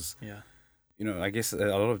was. Yeah. I guess a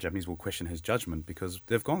lot of Japanese will question his judgment, because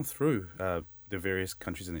they've gone through, the various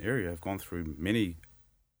countries in the area have gone through many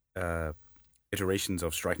iterations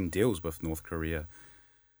of striking deals with North Korea,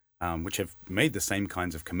 which have made the same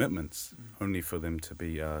kinds of commitments, only for them to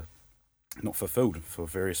be not fulfilled for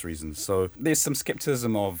various reasons. So there's some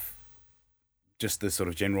skepticism of just the sort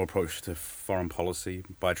of general approach to foreign policy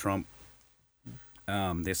by Trump.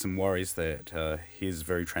 There's some worries that he's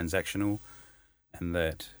very transactional, and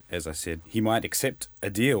that, as I said, he might accept a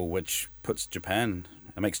deal which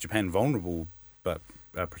makes Japan vulnerable, but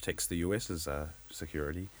protects the US's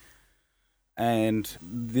security. And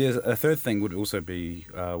there's a third thing would also be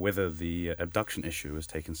whether the abduction issue is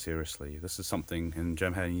taken seriously. This is something in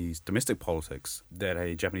Japanese domestic politics that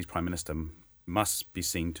a Japanese prime minister must be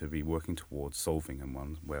seen to be working towards solving in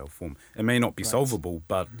one way or form. It may not be solvable,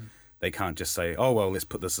 but they can't just say, oh, well, let's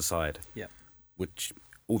put this aside, which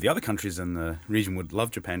all the other countries in the region would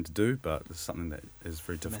love Japan to do, but it's something that is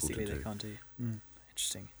very difficult to do. Domestically they can't do.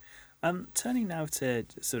 Interesting. Turning now to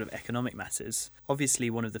sort of economic matters, obviously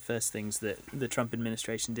one of the first things that the Trump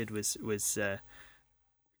administration did was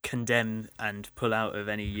condemn and pull out of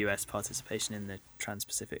any US participation in the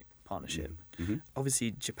Trans-Pacific Partnership. Mm-hmm.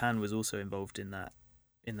 Obviously, Japan was also involved in that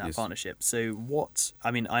Yes. partnership. So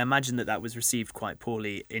I imagine that was received quite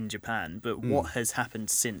poorly in Japan, but what has happened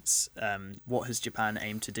since? What has Japan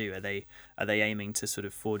aimed to do? Are they aiming to sort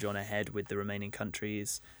of forge on ahead with the remaining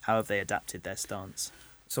countries? How have they adapted their stance?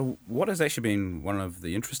 So what has actually been one of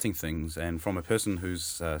the interesting things, and from a person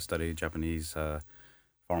who's studied Japanese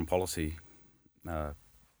foreign policy,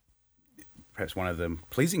 perhaps one of the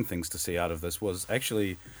pleasing things to see out of this was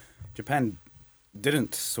actually Japan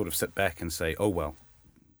didn't sort of sit back and say, oh, well,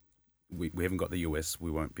 we haven't got the US,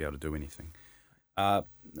 we won't be able to do anything.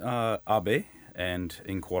 Abe, and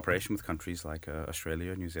in cooperation with countries like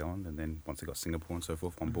Australia, New Zealand, and then once they got Singapore and so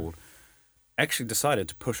forth on board, actually decided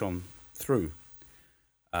to push on through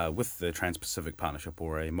with the Trans-Pacific Partnership,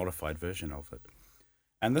 or a modified version of it.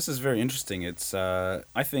 And this is very interesting. It's,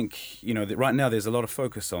 I think, that right now there's a lot of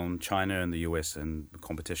focus on China and the US and the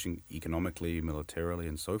competition economically, militarily,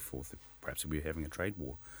 and so forth. Perhaps we're having a trade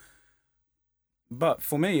war. But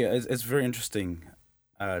for me, it's very interesting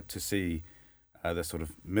to see the sort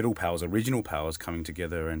of middle powers or regional powers coming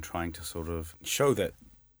together and trying to sort of show that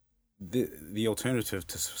the alternative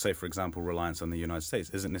to, say, for example, reliance on the United States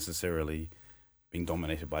isn't necessarily being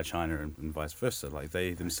dominated by China and vice versa. Like,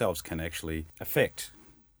 they themselves can actually affect,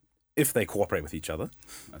 if they cooperate with each other,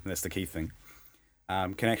 and that's the key thing,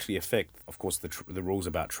 can actually affect, of course, the rules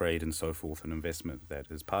about trade and so forth and investment that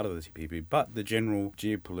is part of the TPP, but the general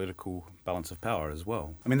geopolitical balance of power as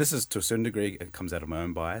well. I mean, this is, to a certain degree, it comes out of my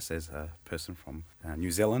own bias as a person from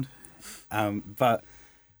New Zealand, but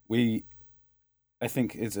I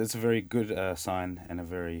think it's a very good sign and a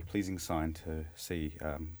very pleasing sign to see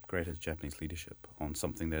greater Japanese leadership on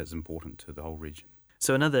something that is important to the whole region.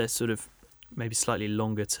 So another sort of maybe slightly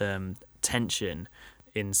longer term tension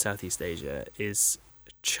in Southeast Asia is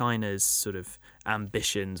China's sort of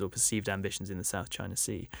ambitions or perceived ambitions in the South China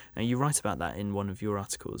Sea. Now, you write about that in one of your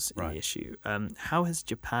articles in the issue. How has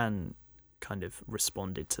Japan kind of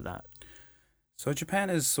responded to that? So Japan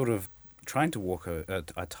is sort of trying to walk a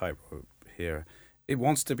tightrope here. It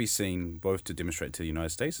wants to be seen both to demonstrate to the United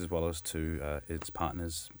States as well as to its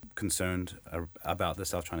partners concerned about the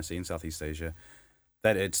South China Sea and Southeast Asia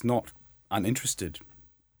that it's not uninterested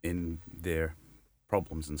in their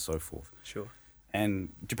problems and so forth. Sure.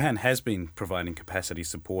 And Japan has been providing capacity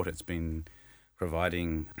support. It's been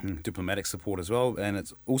providing diplomatic support as well, and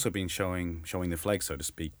it's also been showing the flag, so to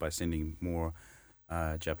speak, by sending more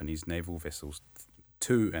Japanese naval vessels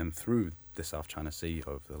to and through the South China Sea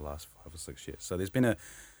over the last 5 or 6 years. So there's been an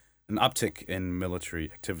uptick in military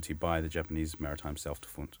activity by the Japanese maritime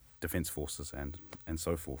self-defense forces and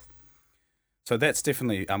so forth. So that's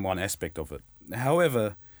definitely one aspect of it.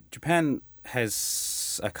 However, Japan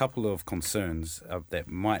has a couple of concerns that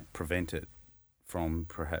might prevent it from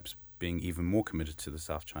perhaps being even more committed to the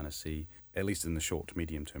South China Sea, at least in the short to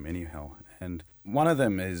medium term anyhow. And one of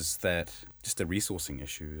them is that just a resourcing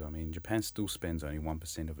issue. I mean, Japan still spends only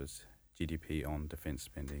 1% of its GDP on defense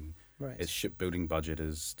spending. Right. Its shipbuilding budget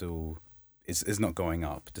is still is not going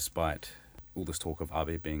up, despite all this talk of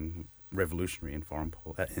Abe being revolutionary in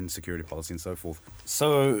in security policy and so forth.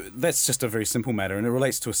 So that's just a very simple matter, and it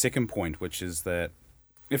relates to a second point, which is that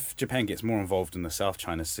if Japan gets more involved in the South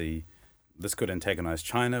China Sea, this could antagonize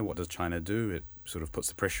China. What does China do? It sort of puts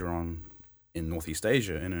the pressure on in Northeast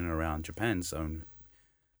Asia, in and around Japan's own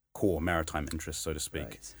core maritime interests, so to speak.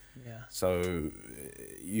 Right. Yeah. So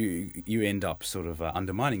you end up sort of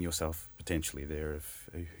undermining yourself potentially there if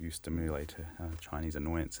you stimulate Chinese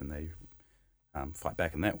annoyance and they fight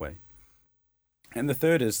back in that way. And the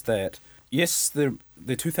third is that, yes, the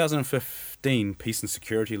 2015 peace and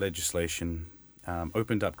security legislation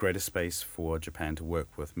opened up greater space for Japan to work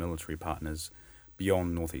with military partners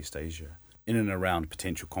beyond Northeast Asia, in and around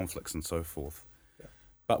potential conflicts and so forth. Yeah.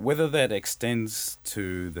 But whether that extends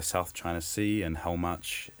to the South China Sea and how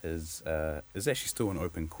much is actually still an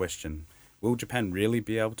open question. Will Japan really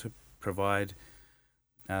be able to provide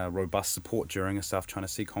robust support during a South China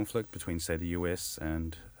Sea conflict between, say, the US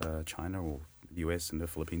and China, or the US and the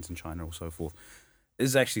Philippines and China, or so forth?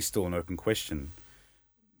 Is actually still an open question.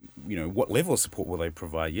 What level of support will they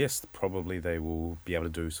provide? Yes, probably they will be able to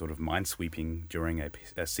do sort of minesweeping during a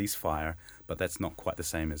ceasefire, but that's not quite the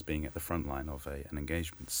same as being at the front line of an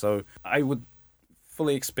engagement. So I would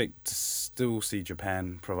fully expect to still see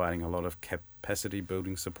Japan providing a lot of capacity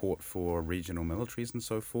building support for regional militaries and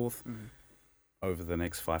so forth over the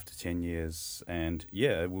next 5 to 10 years. And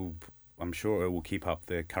yeah, I'm sure it will keep up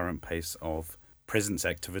the current pace of presence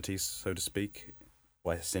activities, so to speak,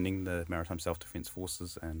 by sending the maritime self-defense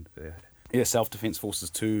forces and self-defense forces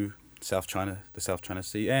to the South China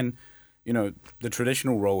Sea, and the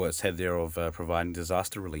traditional role it's had there of providing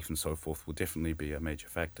disaster relief and so forth will definitely be a major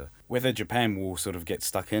factor. Whether Japan will sort of get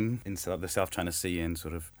stuck in the South China Sea and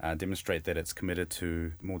sort of demonstrate that it's committed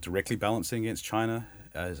to more directly balancing against China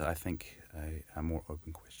is, I think, a more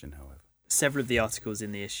open question. However, several of the articles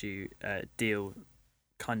in the issue deal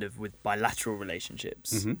kind of with bilateral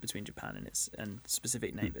relationships between Japan and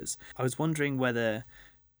specific neighbours. I was wondering whether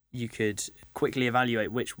you could quickly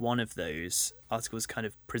evaluate which one of those articles kind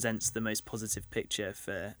of presents the most positive picture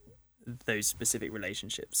for those specific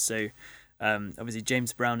relationships. So obviously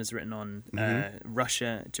James Brown has written on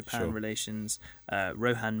Russia-Japan relations.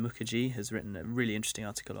 Rohan Mukherjee has written a really interesting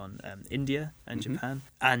article on India and Japan.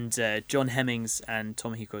 And John Hemmings and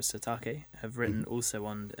Tomohiko Satake have written also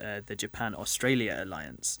on the Japan-Australia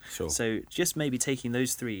alliance. Sure. So just maybe taking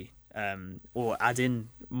those three, or add in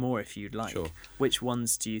more if you'd like. Sure. Which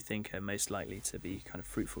ones do you think are most likely to be kind of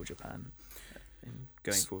fruitful Japan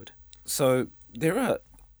going forward? So there are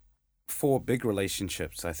 4 big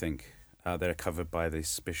relationships, I think, that are covered by this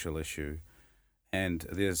special issue. And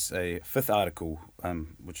there's a 5th article,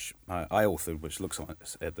 which I authored, which looks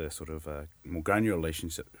at the sort of more granular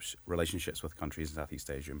relationships with countries in Southeast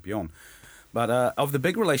Asia and beyond. But of the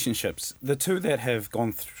big relationships, the 2 that have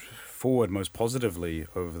gone forward most positively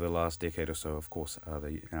over the last decade or so, of course, are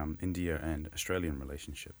the India and Australian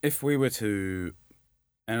relationship. If we were to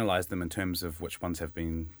analyse them in terms of which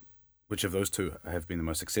of those 2 have been the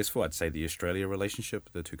most successful, I'd say the Australia relationship.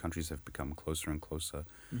 The 2 countries have become closer and closer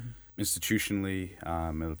institutionally,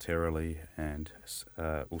 militarily, and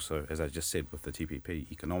also, as I just said, with the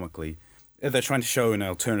TPP, economically. They're trying to show an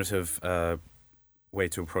alternative way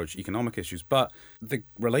to approach economic issues. But the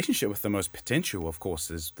relationship with the most potential, of course,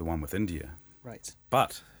 is the one with India. Right.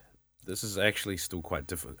 But this is actually still quite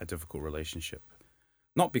a difficult relationship.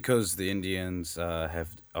 Not because the Indians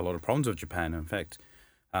have a lot of problems with Japan. In fact,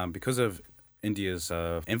 because of India's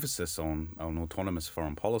emphasis on autonomous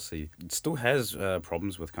foreign policy, it still has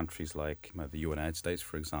problems with countries like the United States,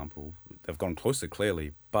 for example. They've gone closer,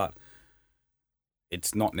 clearly, but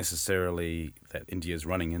it's not necessarily that India is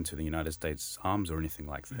running into the United States' arms or anything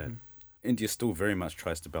like that. India still very much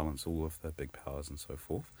tries to balance all of the big powers and so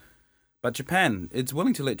forth. But Japan, it's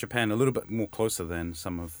willing to let Japan a little bit more closer than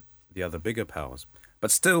some of the other bigger powers.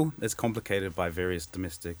 But still, it's complicated by various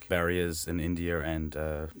domestic barriers in India, and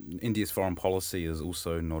India's foreign policy is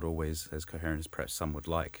also not always as coherent as perhaps some would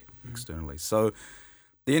like externally. So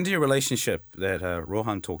the India relationship that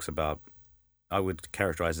Rohan talks about, I would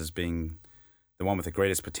characterize as being the one with the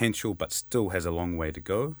greatest potential, but still has a long way to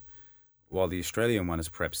go, while the Australian one is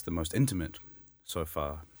perhaps the most intimate so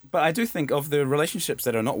far. But I do think of the relationships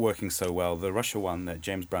that are not working so well, the Russia one that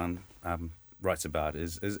James Brown writes about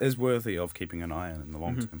is worthy of keeping an eye on in the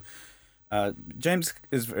long term. James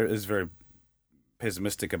is very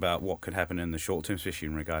pessimistic about what could happen in the short term, especially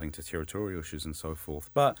regarding to territorial issues and so forth.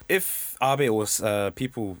 But if Abe or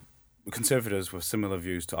conservatives with similar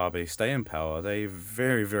views to Abe stay in power, they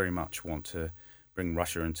very, very much want to bring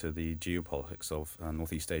Russia into the geopolitics of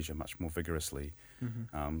Northeast Asia much more vigorously.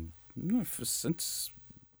 since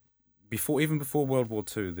even before World War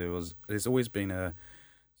II, there's always been a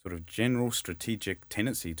sort of general strategic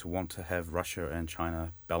tendency to want to have Russia and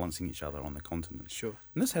China balancing each other on the continent. Sure.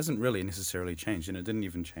 And this hasn't really necessarily changed, and it didn't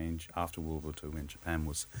even change after World War II when Japan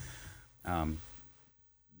was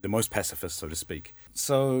the most pacifist, so to speak.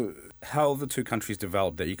 So how the two countries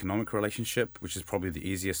developed their economic relationship, which is probably the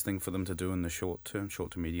easiest thing for them to do in the short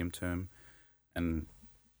to medium term, and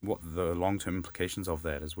what the long-term implications of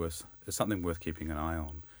that is something worth keeping an eye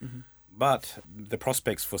on. Mm-hmm. But the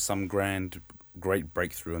prospects for some great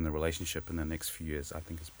breakthrough in the relationship in the next few years, I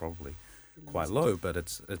think, is probably quite low, but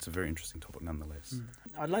it's a very interesting topic nonetheless.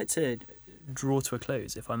 I'd like to draw to a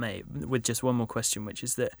close, if I may, with just one more question, which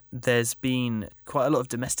is that there's been quite a lot of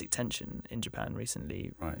domestic tension in Japan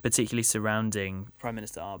recently, Right. particularly surrounding Prime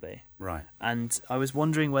Minister Abe. Right. And I was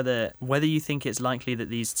wondering whether you think it's likely that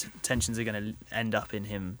these tensions are going to end up in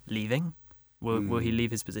him leaving. Will he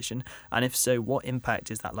leave his position? And if so, what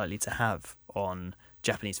impact is that likely to have on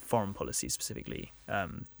Japanese foreign policy specifically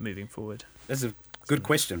moving forward? That's a good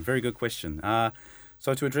question, very good question.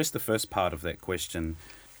 So to address the first part of that question,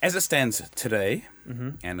 as it stands today,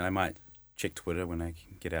 and I might check Twitter when I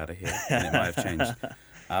get out of here, and it might have changed,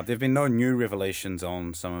 there have been no new revelations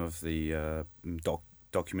on some of the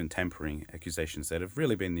document tampering accusations that have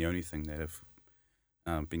really been the only thing that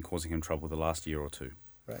have been causing him trouble the last year or two.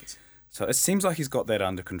 Right. So it seems like he's got that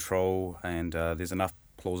under control, and there's enough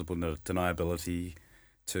plausible deniability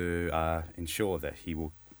to ensure that he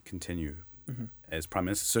will continue as Prime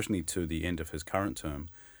Minister, certainly to the end of his current term.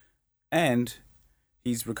 And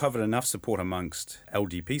he's recovered enough support amongst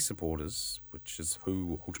LDP supporters, which is who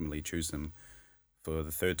will ultimately choose him for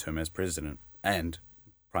the third term as President and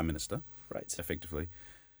Prime Minister, Right. effectively.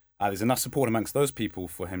 There's enough support amongst those people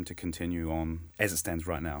for him to continue on as it stands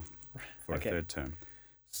right now for a third term.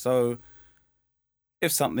 So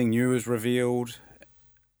if something new is revealed,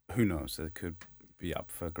 who knows? It could be up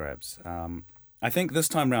for grabs. I think this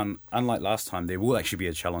time round, unlike last time, there will actually be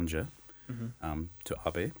a challenger to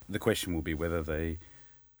Abe. The question will be whether they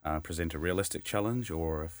present a realistic challenge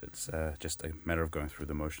or if it's just a matter of going through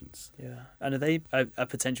the motions. Yeah. And are they a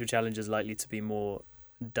potential challengers likely to be more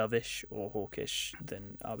dovish or hawkish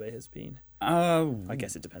than Abe has been? I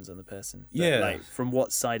guess it depends on the person. But Yeah. From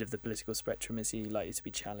what side of the political spectrum is he likely to be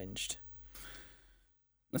challenged?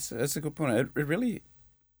 That's a good point.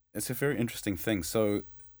 It's a very interesting thing. So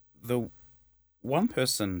the one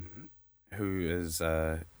person who is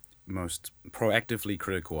most proactively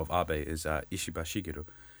critical of Abe is Ishiba Shigeru.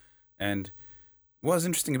 And what's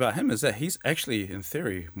interesting about him is that he's actually, in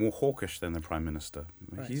theory, more hawkish than the Prime Minister.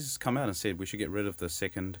 Right. He's come out and said we should get rid of the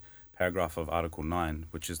second paragraph of Article 9,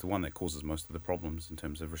 which is the one that causes most of the problems in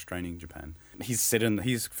terms of restraining Japan. He's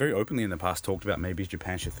very openly in the past talked about maybe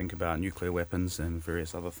Japan should think about nuclear weapons and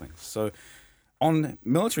various other things. So on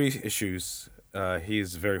military issues, he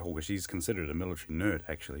is very hawkish. He's considered a military nerd,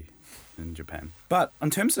 actually, in Japan. But in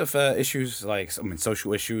terms of issues like,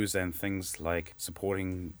 social issues and things like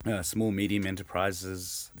supporting small, medium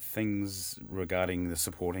enterprises, things regarding the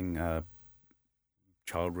supporting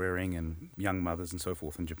child rearing and young mothers and so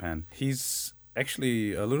forth in Japan, he's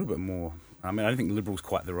actually a little bit more, I don't think liberal is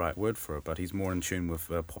quite the right word for it, but he's more in tune with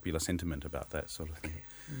popular sentiment about that sort of thing.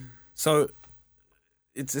 So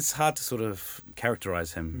it's hard to sort of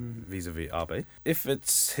characterize him vis-a-vis Abe. If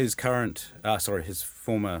it's his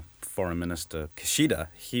former foreign minister Kishida,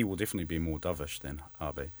 he will definitely be more dovish than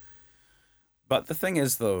Abe. But the thing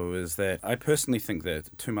is, though, is that I personally think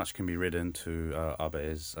that too much can be read into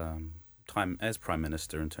Abe's time as Prime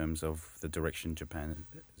Minister in terms of the direction Japan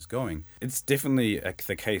is going. It's definitely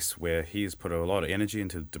the case where he has put a lot of energy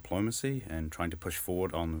into diplomacy and trying to push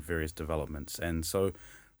forward on various developments. And so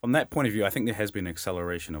from that point of view, I think there has been an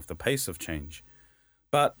acceleration of the pace of change.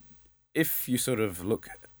 But if you sort of look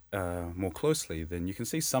more closely, then you can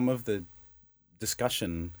see some of the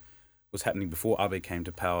discussion was happening before Abe came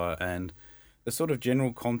to power, and the sort of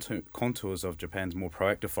general contours of Japan's more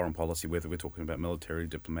proactive foreign policy, whether we're talking about military,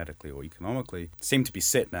 diplomatically, or economically, seem to be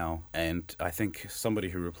set now. And I think somebody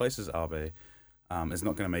who replaces Abe is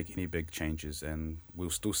not going to make any big changes, and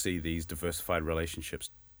we'll still see these diversified relationships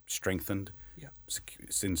strengthened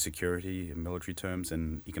in security, in military terms,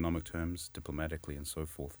 and economic terms, diplomatically, and so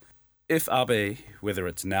forth. If Abe, whether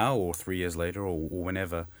it's now or 3 years later or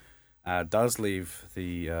whenever, does leave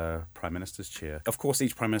the Prime Minister's chair, of course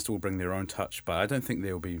each Prime Minister will bring their own touch, but I don't think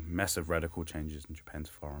there will be massive radical changes in Japan's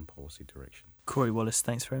foreign policy direction. Corey Wallace,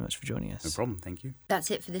 thanks very much for joining us. No problem, thank you.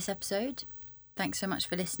 That's it for this episode. Thanks so much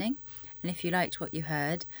for listening. And if you liked what you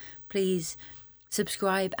heard, please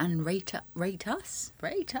Subscribe and rate us. Rate us.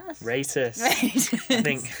 Rate us. Rate us. I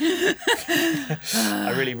think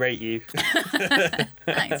I really rate you.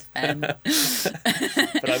 Thanks, Ben.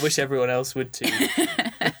 But I wish everyone else would too.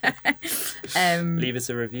 Leave us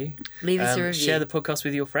a review. Leave us a review. Share the podcast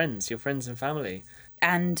with your friends and family.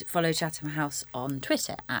 And follow Chatham House on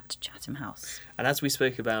Twitter at Chatham House. And as we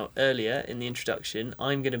spoke about earlier in the introduction,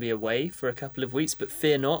 I'm going to be away for a couple of weeks, but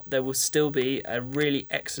fear not, there will still be a really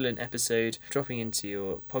excellent episode dropping into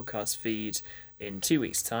your podcast feed in 2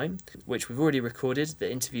 weeks' time, which we've already recorded.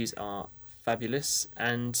 The interviews are fabulous,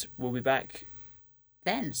 and we'll be back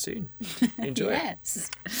then soon. Enjoy yes.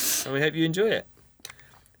 it. And we hope you enjoy it.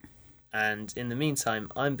 And in the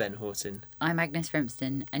meantime, I'm Ben Horton. I'm Agnes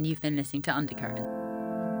Remston, and you've been listening to Undercurrent.